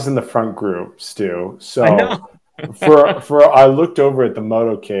was in the front group, Stu. So I know. I looked over at the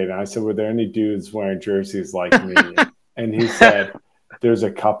motorcade and I said, "Were there any dudes wearing jerseys like me?" And he said, "There's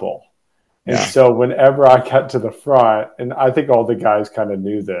a couple." And so whenever I got to the front, and I think all the guys kind of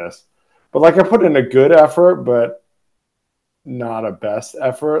knew this, but like I put in a good effort, but not a best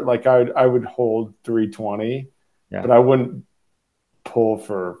effort. Like I would hold 320, but I wouldn't pull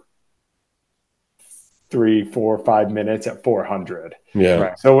for 3, 4, 5 minutes at 400. Yeah.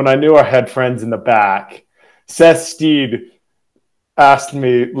 Right. So when I knew I had friends in the back, Seth Steed asked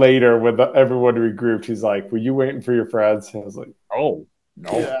me later when everyone regrouped. He's like, "Were you waiting for your friends?" And I was like, "Oh,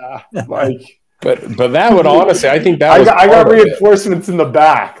 no." Yeah. Like, but that would honestly, I think that I got reinforcements in the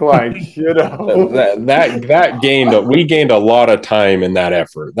back. Like, that we gained a lot of time in that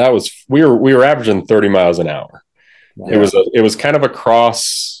effort. That was, we were averaging 30 miles an hour. Yeah. It was kind of a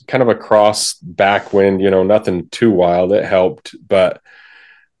cross backwind, nothing too wild. It helped, but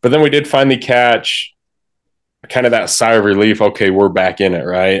then we did finally catch kind of that sigh of relief. Okay, we're back in it,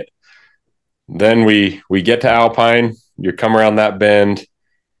 right? Then we get to Alpine. You come around that bend.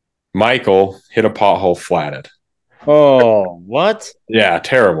 Michael hit a pothole, flatted. Oh, what? Yeah,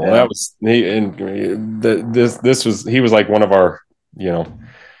 terrible. Yeah. That was he was like one of our,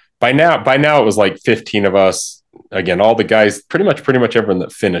 by now it was like 15 of us. Again, all the guys, pretty much everyone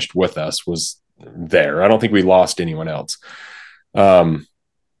that finished with us was there. I don't think we lost anyone else.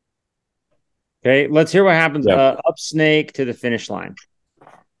 Okay, let's hear what happens up Snake to the finish line.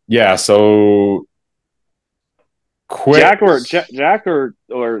 Yeah, so quick. Jack or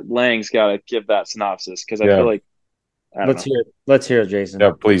Lang's got to give that synopsis because I feel like Let's hear it, Jason.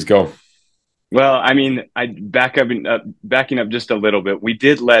 Yeah, please go. Well, I mean, backing up just a little bit. We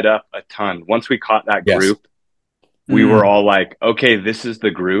did let up a ton. Once we caught that group, we were all like, "Okay, this is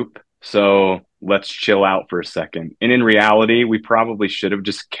the group, so let's chill out for a second." And in reality, we probably should have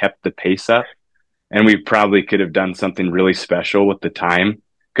just kept the pace up. And we probably could have done something really special with the time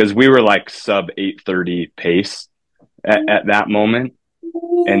because we were like sub 8:30 pace at that moment.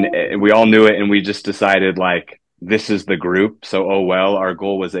 And we all knew it. And we just decided like, this is the group. So, our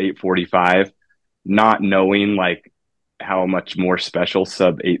goal was 8:45, not knowing like how much more special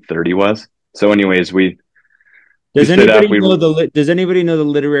sub 8:30 was. So anyways, does anybody know the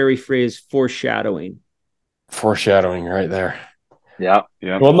literary phrase foreshadowing? Foreshadowing right there. Yeah.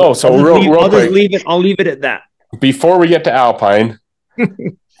 Well, no. So I'll leave it at that. Before we get to Alpine,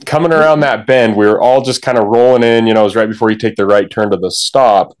 coming around that bend, we were all just kind of rolling in. It was right before you take the right turn to the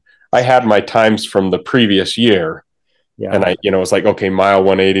stop. I had my times from the previous year, and I, it was like, okay, mile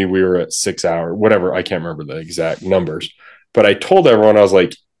 180, we were at 6 hours, whatever. I can't remember the exact numbers, but I told everyone, I was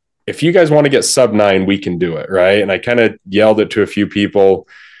like, if you guys want to get sub 9, we can do it, right? And I kind of yelled it to a few people.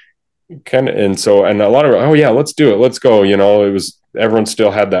 And a lot of, oh yeah, let's do it. Let's go. It was, everyone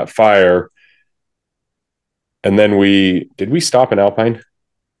still had that fire. And then did we stop in Alpine?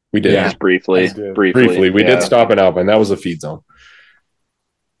 We did. Yeah, briefly. We did stop in Alpine. That was a feed zone.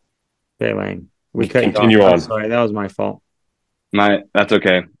 Okay, Lang. We continue on. Sorry, that was my fault. That's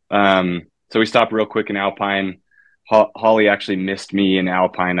okay. So we stopped real quick in Alpine. Holly actually missed me in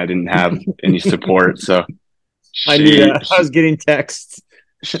Alpine. I didn't have any support. So I knew that. I was getting texts.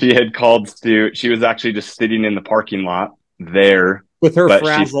 She had called Stu. She was actually just sitting in the parking lot there with her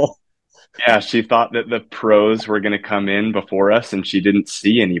frazzle. Yeah, she thought that the pros were going to come in before us, and she didn't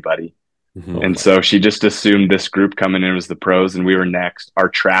see anybody. Mhm. And so she just assumed this group coming in was the pros, and we were next. Our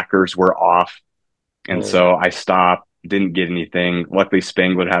trackers were off. And so I stopped, didn't get anything. Luckily,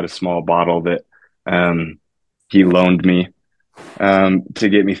 Spangler had a small bottle that he loaned me to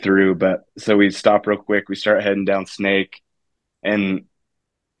get me through. But so we stop real quick. We start heading down Snake, and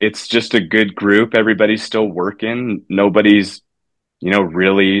it's just a good group. Everybody's still working. Nobody's,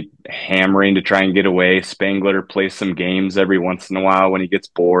 really hammering to try and get away. Spangler plays some games every once in a while when he gets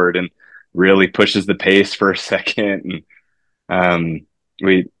bored and really pushes the pace for a second. And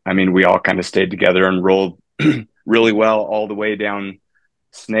we all kind of stayed together and rolled really well all the way down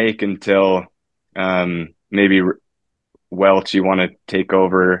Snake until maybe Welch, you want to take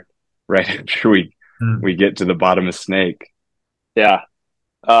over right after we get to the bottom of Snake. Yeah.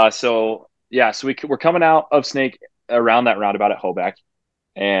 So we're coming out of Snake around that roundabout at Hoback,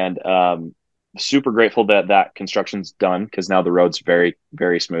 and super grateful that construction's done because now the road's very,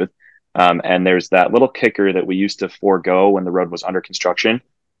 very smooth. And there's that little kicker that we used to forego when the road was under construction,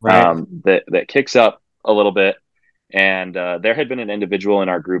 Right. that kicks up a little bit. And there had been an individual in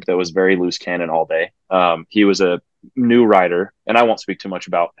our group that was very loose cannon all day. He was a new rider, and I won't speak too much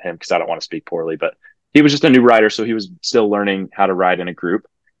about him because I don't want to speak poorly, but he was just a new rider, so he was still learning how to ride in a group,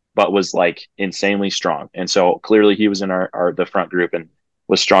 but was like insanely strong. And so clearly he was in the front group and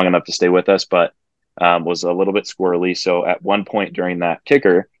was strong enough to stay with us, but was a little bit squirrely. So at one point during that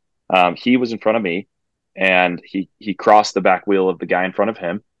kicker, he was in front of me, and he crossed the back wheel of the guy in front of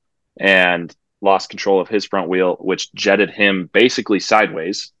him and lost control of his front wheel, which jetted him basically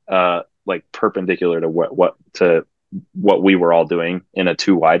sideways, like perpendicular to what we were all doing in a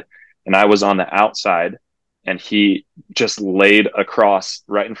 2-wide. And I was on the outside, and he just laid across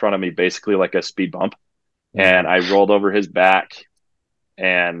right in front of me, basically like a speed bump. And I rolled over his back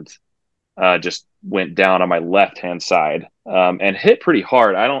and just went down on my left-hand side, and hit pretty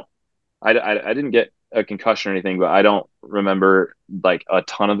hard. I didn't get a concussion or anything, but I don't remember like a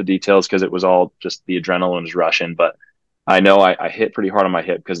ton of the details because it was all just the adrenaline was rushing. But I know I hit pretty hard on my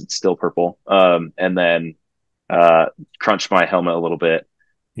hip because it's still purple, and then crunched my helmet a little bit.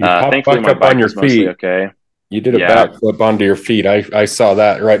 You popped Thankfully, back my up bike on your was mostly feet. okay. You did a backflip onto your feet. I saw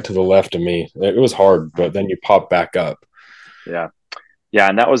that right to the left of me. It was hard, but then you popped back up. Yeah.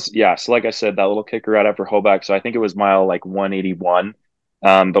 And that was, so like I said, that little kicker right after Hoback. So I think it was mile like 181.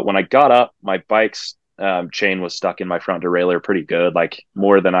 But when I got up, my bike's chain was stuck in my front derailleur pretty good, like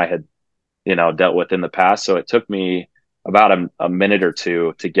more than I had, dealt with in the past. So it took me about a minute or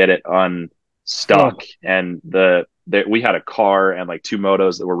two to get it unstuck. And we had a car and like 2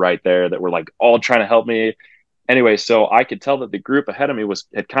 motos that were right there that were like all trying to help me. Anyway, so I could tell that the group ahead of me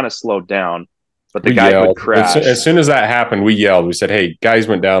had kind of slowed down, but the guy who had crashed. As soon as that happened, we yelled. We said, "Hey, guys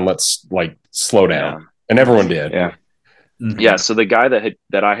went down. Let's like slow down." And everyone did. Yeah. Mm-hmm. Yeah. So the guy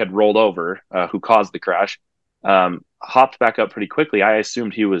that I had rolled over, who caused the crash, hopped back up pretty quickly. I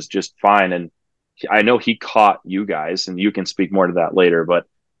assumed he was just fine, and I know he caught you guys, and you can speak more to that later. But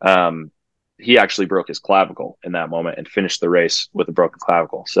he actually broke his clavicle in that moment and finished the race with a broken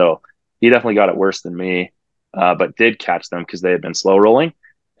clavicle. So he definitely got it worse than me, but did catch them because they had been slow rolling.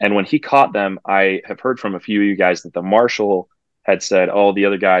 And when he caught them, I have heard from a few of you guys that the marshal had said, "Oh, the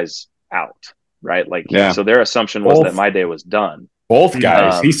other guy's out." Right? So their assumption was that my day was done. Both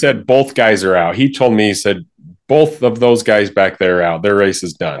guys. He said both guys are out. He told me, he said, both of those guys back there are out. Their race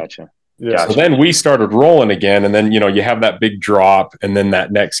is done. Gotcha. Yeah. Gotcha. So then we started rolling again. And then, you have that big drop and then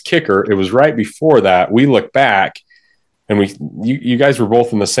that next kicker. It was right before that. We look back and you guys were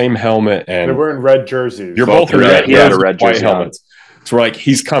both in the same helmet. And they were in red jerseys. You're both in red. He had a red white jersey helmets. So we're like,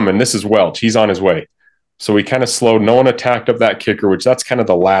 he's coming. This is Welch. He's on his way. So we kind of slowed. No one attacked up that kicker, which that's kind of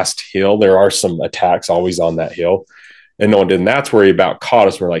the last hill. There are some attacks always on that hill, and no one did. And that's where he about caught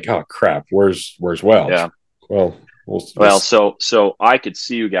us. We're like, oh crap, where's Welch? Yeah. Well, so I could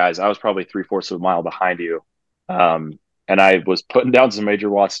see you guys. I was probably 3/4 of a mile behind you, and I was putting down some major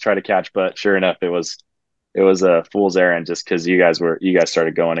watts to try to catch. But sure enough, it was a fool's errand just because you guys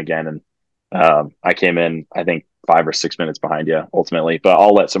started going again, and I came in, I think, 5 or 6 minutes behind you ultimately, but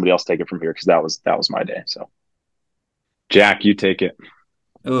I'll let somebody else take it from here because that was my day. So Jack, you take it.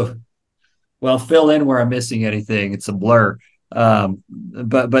 Oh, well, fill in where I'm missing anything. It's a blur.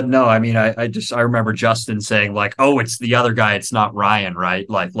 But no, I mean, I remember Justin saying like, "Oh, it's the other guy. It's not Ryan, right?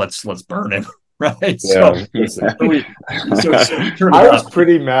 Like, let's burn him." Right. Yeah. I was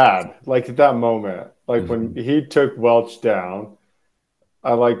pretty mad. Like at that moment, like when he took Welch down,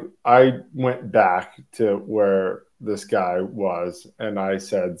 I went back to where this guy was, and I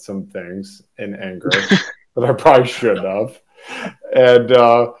said some things in anger that I probably shouldn't have. And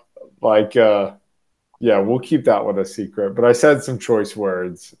Like, yeah, we'll keep that one a secret. But I said some choice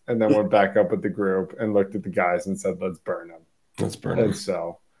words and then went back up with the group and looked at the guys and said, let's burn them. Let's burn them. And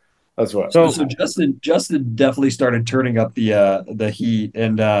so that's what. So Justin definitely started turning up the heat,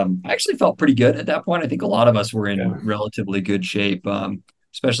 and I actually felt pretty good at that point. I think a lot of us were in relatively good shape,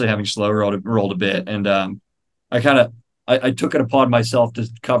 especially having slow rolled a bit. And I took it upon myself to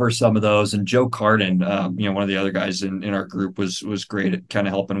cover some of those. And Joe Carden, one of the other guys in our group was great at kind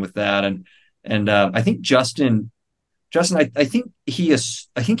of helping with that. And I think Justin, I think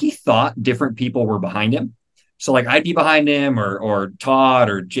he thought different people were behind him. So like I'd be behind him or Todd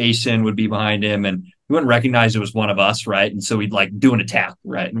or Jason would be behind him, and he wouldn't recognize it was one of us, right? And so we'd like do an attack,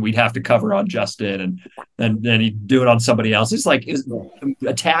 right? And we'd have to cover on Justin, and then he'd do it on somebody else. It's like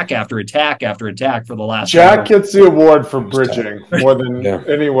attack after attack after attack for the last. Jack gets the award for bridging more than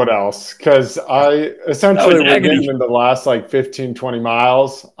anyone else, because I essentially went in the last like 15, 20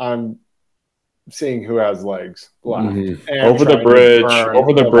 miles. I'm seeing who has legs left. Over the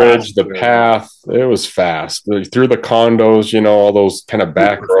bridge, the path. It was fast through the condos, all those kind of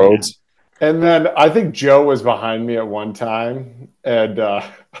back roads. And then I think Joe was behind me at one time, and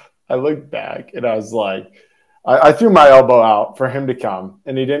I looked back and I was like, I threw my elbow out for him to come,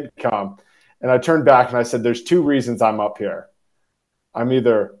 and he didn't come. And I turned back and I said, there's two reasons I'm up here. I'm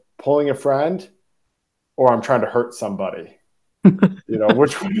either pulling a friend or I'm trying to hurt somebody.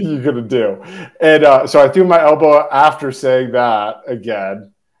 Which one are you going to do? And so I threw my elbow after saying that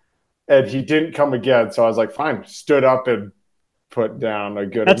again, and he didn't come again. So I was like, fine, stood up and put down a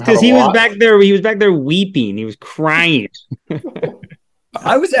good. That's because he was back there. He was back there weeping. He was crying.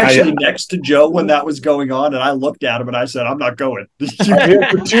 I was actually next to Joe when that was going on, and I looked at him and I said, I'm not going.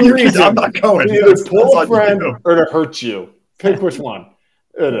 For two reasons. I'm not going. Either pull a friend or to hurt you. Pick which one.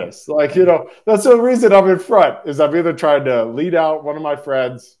 It is like, that's the reason I'm in front, is I'm either trying to lead out one of my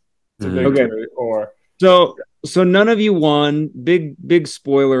friends to victory or. So none of you won. Big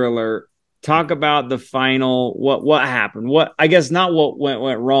spoiler alert. Talk about the final. What happened? What, I guess not what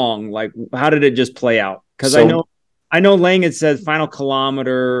went wrong. Like, how did it just play out? Because I know Lang had said final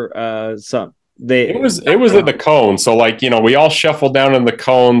kilometer. It was at the cone. So we all shuffled down in the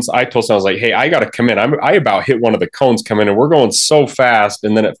cones. I told someone, I was like, hey, I got to come in. I about hit one of the cones coming, and we're going so fast,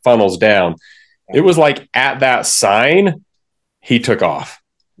 and then it funnels down. It was like at that sign, he took off.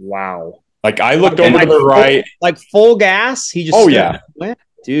 Wow. Like I looked over to the right, like full gas. He just went,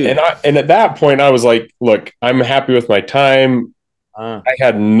 dude. And at that point, I was like, look, I'm happy with my time. I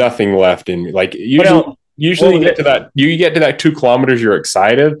had nothing left in me. Like usually you get to that 2 kilometers, you're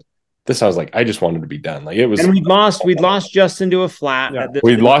excited. This, I was like, I just wanted to be done. Like it was, and we'd lost Justin to a flat. Yeah.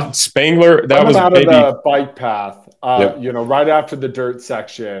 We lost Spangler. That was out of the bike path. Right after the dirt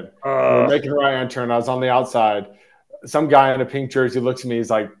section, we were making a right-hand turn. I was on the outside. Some guy in a pink jersey looks at me.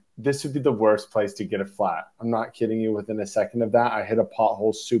 He's like, "This would be the worst place to get a flat." I'm not kidding you. Within a second of that, I hit a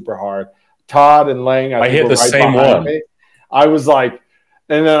pothole super hard. Todd and Lang, I hit the same one. I was like.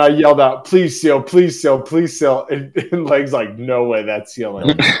 And then I yelled out, please seal, please seal, please seal. And Lang's like, no way that's sealing.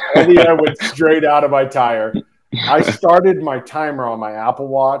 And the air went straight out of my tire. I started my timer on my Apple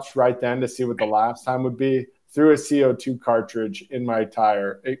Watch right then to see what the lapse time would be. Threw a CO2 cartridge in my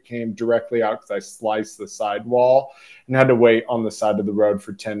tire. It came directly out because I sliced the sidewall and had to wait on the side of the road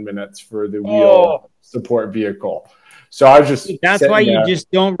for 10 minutes for the wheel support vehicle. So I was just. That's why you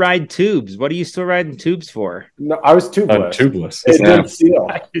just don't ride tubes. What are you still riding tubes for? No, I was tubeless. Tubeless. It didn't seal.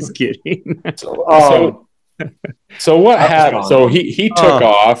 I'm just kidding. So what happened? So he took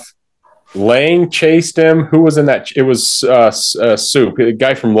off. Lang chased him. Who was in that? It was Soup, a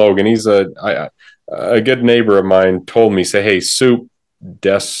guy from Logan. He's a good neighbor of mine. Told me, say, hey, Soup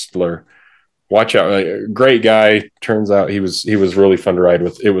Dessler, watch out. Great guy. Turns out he was really fun to ride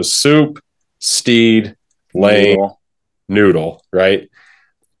with. It was Soup, Steed, Lang. Noodle, right?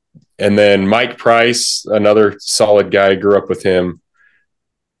 And then Mike Price, another solid guy, grew up with him,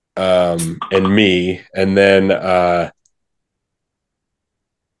 and me. And then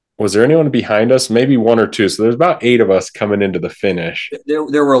was there anyone behind us? Maybe 1 or 2. So there's about 8 of us coming into the finish. There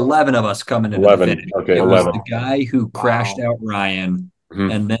were 11 of us coming into the finish. Okay, it 11. Was the guy who crashed out Ryan,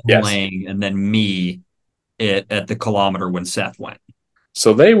 and then Lang, and then me at the kilometer when Seth went.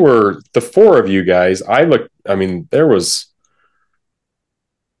 So they were the 4 of you guys. There was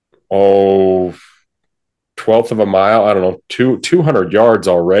 12th of a mile. I don't know, 200 yards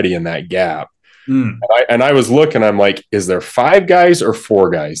already in that gap. And I was looking, I'm like, is there 5 guys or 4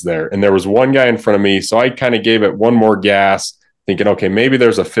 guys there? And there was 1 guy in front of me. So I kind of gave it one more gas, thinking, okay, maybe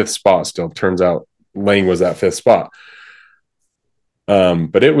there's a 5th spot still. Turns out Lang was that 5th spot.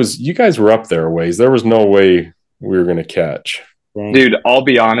 But you guys were up there a ways. There was no way we were going to catch. Dude, I'll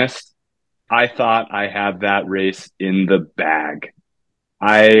be honest. I thought I had that race in the bag.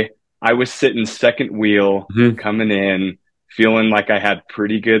 I was sitting second wheel coming in, feeling like I had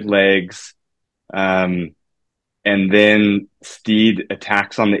pretty good legs. And then Steed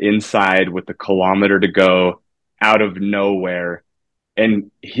attacks on the inside with a kilometer to go out of nowhere.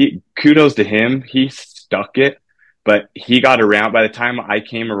 And kudos to him, he stuck it, but he got around. By the time I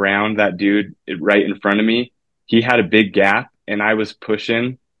came around that dude right in front of me, he had a big gap and I was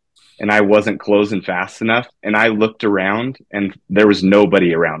pushing and I wasn't closing fast enough. And I looked around and there was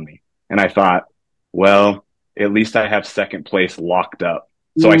nobody around me. And I thought, well, at least I have second place locked up.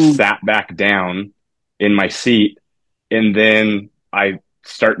 So I sat back down in my seat, and then I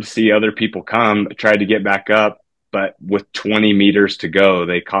start to see other people come. I tried to get back up, but with 20 meters to go,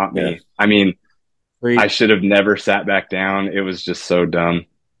 they caught me. Yeah. I mean, I should have never sat back down. It was just so dumb.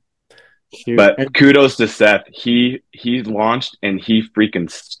 Shoot. But kudos to Seth. He launched and he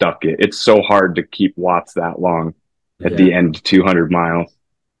freaking stuck it. It's so hard to keep watts that long at the end of 200 miles.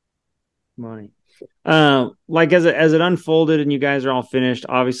 Money. Like as it unfolded and you guys are all finished,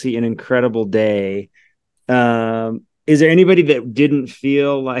 obviously an incredible day. Is there anybody that didn't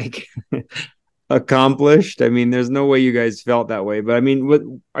feel like accomplished? I mean, there's no way you guys felt that way, but I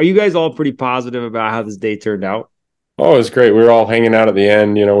mean, are you guys all pretty positive about how this day turned out? Oh, it was great. We were all hanging out at the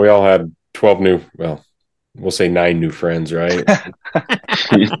end. You know, we all had 9 new friends, right?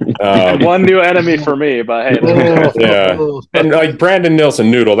 One new enemy for me, but hey. Yeah. And like Brandon Nilsson,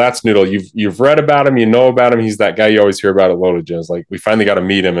 Noodle, that's Noodle. You've read about him, you know about him. He's that guy you always hear about at LOTOJA. It's like we finally got to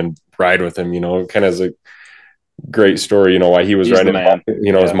meet him and ride with him, you know, kind of as a great story, you know, why he was riding.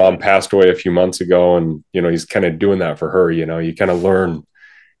 You know, his mom passed away a few months ago, and you know, he's kind of doing that for her, you know. You kind of learn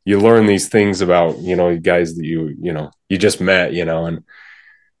these things about, you know, guys that you just met, you know, and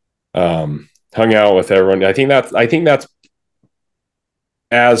hung out with everyone. I think that's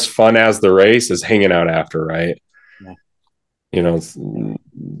as fun as the race is hanging out after, right? Yeah. You know,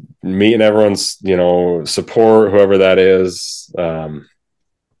 meeting everyone's, you know, support, whoever that is.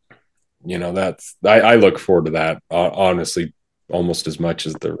 You know, I look forward to that, honestly, almost as much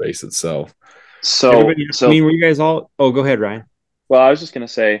as the race itself. So were you guys all? Oh, go ahead, Ryan. Well, I was just going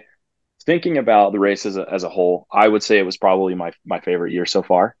to say, thinking about the race as a whole, I would say it was probably my favorite year so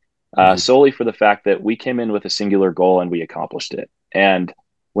far. Solely for the fact that we came in with a singular goal and we accomplished it. And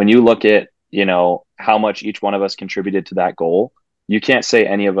when you look at, you know, how much each one of us contributed to that goal, you can't say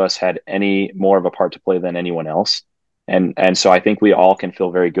any of us had any more of a part to play than anyone else. And so I think we all can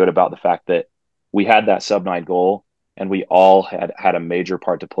feel very good about the fact that we had that sub-9 goal and we all had a major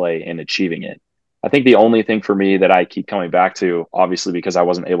part to play in achieving it. I think the only thing for me that I keep coming back to, obviously because I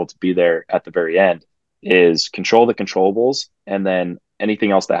wasn't able to be there at the very end, is control the controllables, and then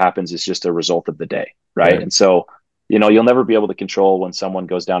anything else that happens is just a result of the day, right? And so, you know, you'll never be able to control when someone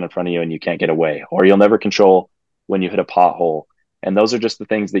goes down in front of you and you can't get away, or you'll never control when you hit a pothole. And those are just the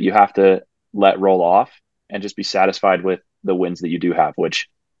things that you have to let roll off and just be satisfied with the wins that you do have, which,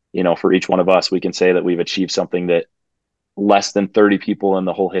 you know, for each one of us, we can say that we've achieved something that less than 30 people in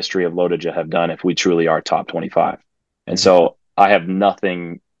the whole history of LOTOJA have done if we truly are top 25. And so I have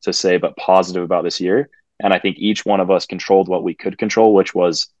nothing to say but positive about this year. And I think each one of us controlled what we could control, which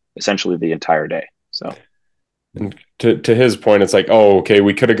was essentially the entire day. So, and to his point, it's like, oh, okay,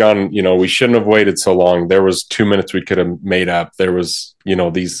 we could have gone, you know, we shouldn't have waited so long. There was 2 minutes we could have made up. There was, you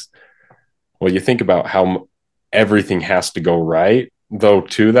know, you think about how everything has to go right, though,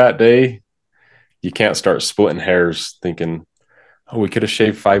 to that day. You can't start splitting hairs thinking, oh, we could have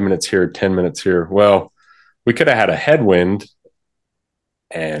shaved 5 minutes here, 10 minutes here. Well, we could have had a headwind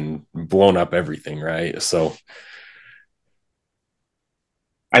and blown up everything, right? So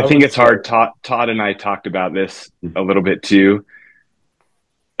I think it's hard. Todd and I talked about this a little bit too.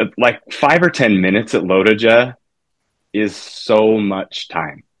 Like 5 or 10 minutes at LOTOJA is so much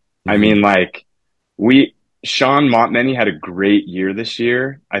time. I mean, like Sean Montmany had a great year this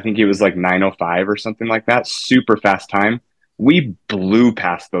year. I think he was like 9:05 or something like that. Super fast time. We blew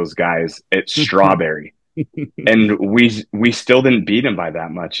past those guys at Strawberry. And we still didn't beat him by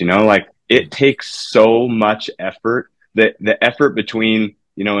that much, you know, like it takes so much effort. The effort between,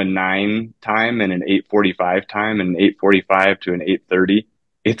 you know, a 9 time and an 8:45 time and 8:45 to an 8:30,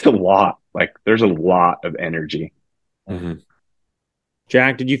 it's a lot. Like there's a lot of energy. Mm-hmm.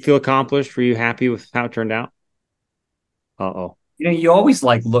 Jack, did you feel accomplished? Were you happy with how it turned out? Uh-oh. You know, you always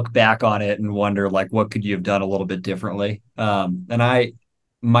like look back on it and wonder like, what could you have done a little bit differently?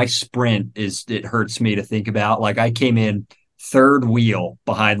 My sprint it hurts me to think about. Like I came in third wheel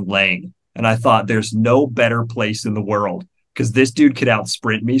behind Lang, and I thought there's no better place in the world because this dude could out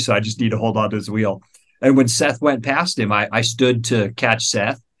sprint me. So I just need to hold on to his wheel. And when Seth went past him, I stood to catch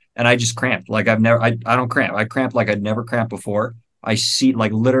Seth, and I just cramped. Like I don't cramp. I cramped like I'd never cramped before. I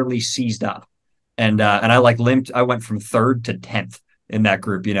literally seized up, and I like limped. I went from 3rd to 10th in that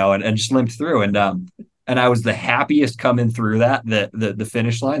group, and just limped through. And I was the happiest coming through the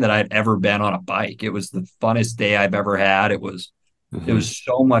finish line that I'd ever been on a bike. It was the funnest day I've ever had. It was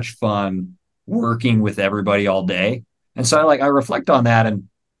so much fun working with everybody all day. And so I reflect on that, and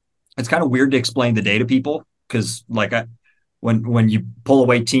it's kind of weird to explain the day to people because when you pull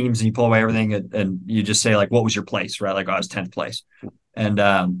away teams and you pull away everything and you just say like, what was your place? Right. Like, I was 10th place. And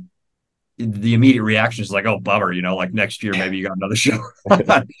the immediate reaction is like, oh, bummer, like next year, maybe you got another show.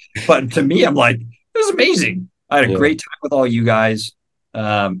 But to me, I'm like, it was amazing. I had a great time with all you guys.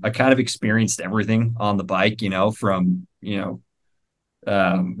 I kind of experienced everything on the bike, from,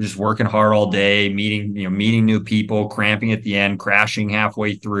 just working hard all day, meeting new people, cramping at the end, crashing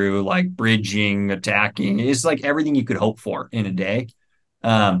halfway through, like bridging, attacking. It's like everything you could hope for in a day.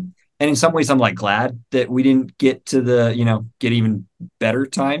 And in some ways, I'm like glad that we didn't get to get even better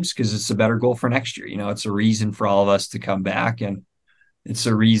times, because it's a better goal for next year. It's a reason for all of us to come back, and it's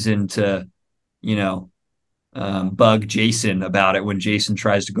a reason to, bug Jason about it when Jason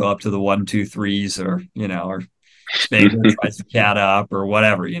tries to go up to the 1, 2, 3s, or Spangler tries to cat up or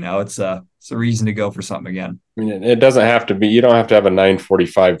whatever. It's a reason to go for something again. I mean, it doesn't have to be. You don't have to have a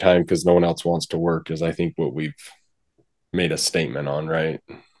 9:45 time because no one else wants to work. Is I think what we've made a statement on, right?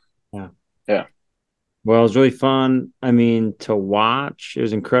 Yeah. Well, it was really fun. I mean, to watch. It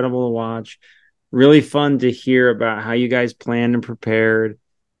was incredible to watch. Really fun to hear about how you guys planned and prepared.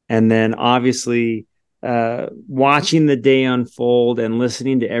 And then obviously watching the day unfold and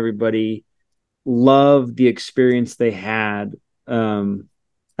listening to everybody love the experience they had. I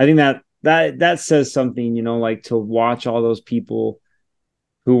think that says something, like to watch all those people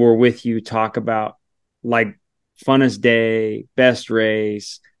who were with you talk about like funnest day, best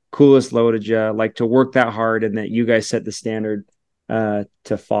race, coolest LOTOJA, like to work that hard, and that you guys set the standard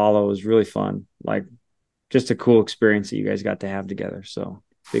to follow was really fun. Like just a cool experience that you guys got to have together. So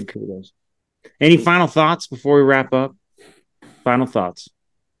big kudos. Any final thoughts before we wrap up? Final thoughts.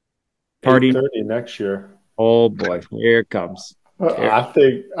 Party 30 next year. Oh boy, here it comes. I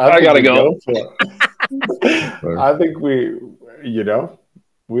think gotta go. I think we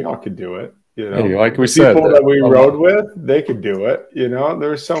all could do it. Hey, like we said, people that we rode with, they could do it.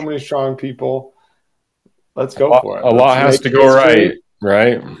 There's so many strong people. Let's go for it. A lot has to go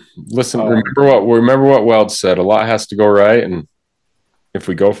right? Listen, remember what Welch said. A lot has to go right, and if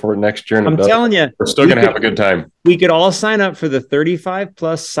we go for it next year, I'm telling you, we're still going to have a good time. We could all sign up for the 35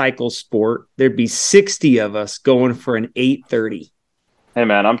 plus cycle sport. There'd be 60 of us going for an 8:30. Hey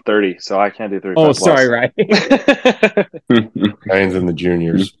man, I'm 30, so I can't do 35. Oh, sorry, right? Ryan's in the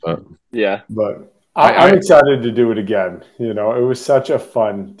juniors, but yeah. But I'm excited to do it again. It was such a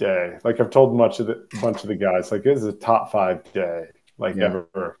fun day. Like I've told a bunch of the guys, like it was a top 5 day,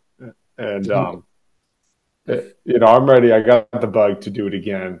 ever. And I'm ready. I got the bug to do it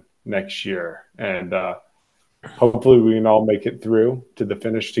again next year, and hopefully we can all make it through to the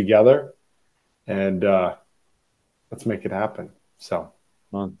finish together, and let's make it happen. So,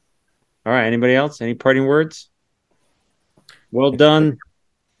 all right. Anybody else? Any parting words? Well done,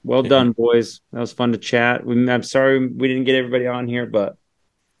 boys. That was fun to chat. I'm sorry we didn't get everybody on here, but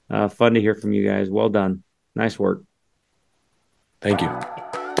fun to hear from you guys. Well done. Nice work. Thank you.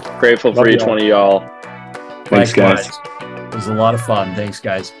 Grateful for each one of y'all. Thanks, guys. It was a lot of fun. Thanks,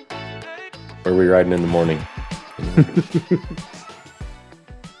 guys. Where are we riding in the morning?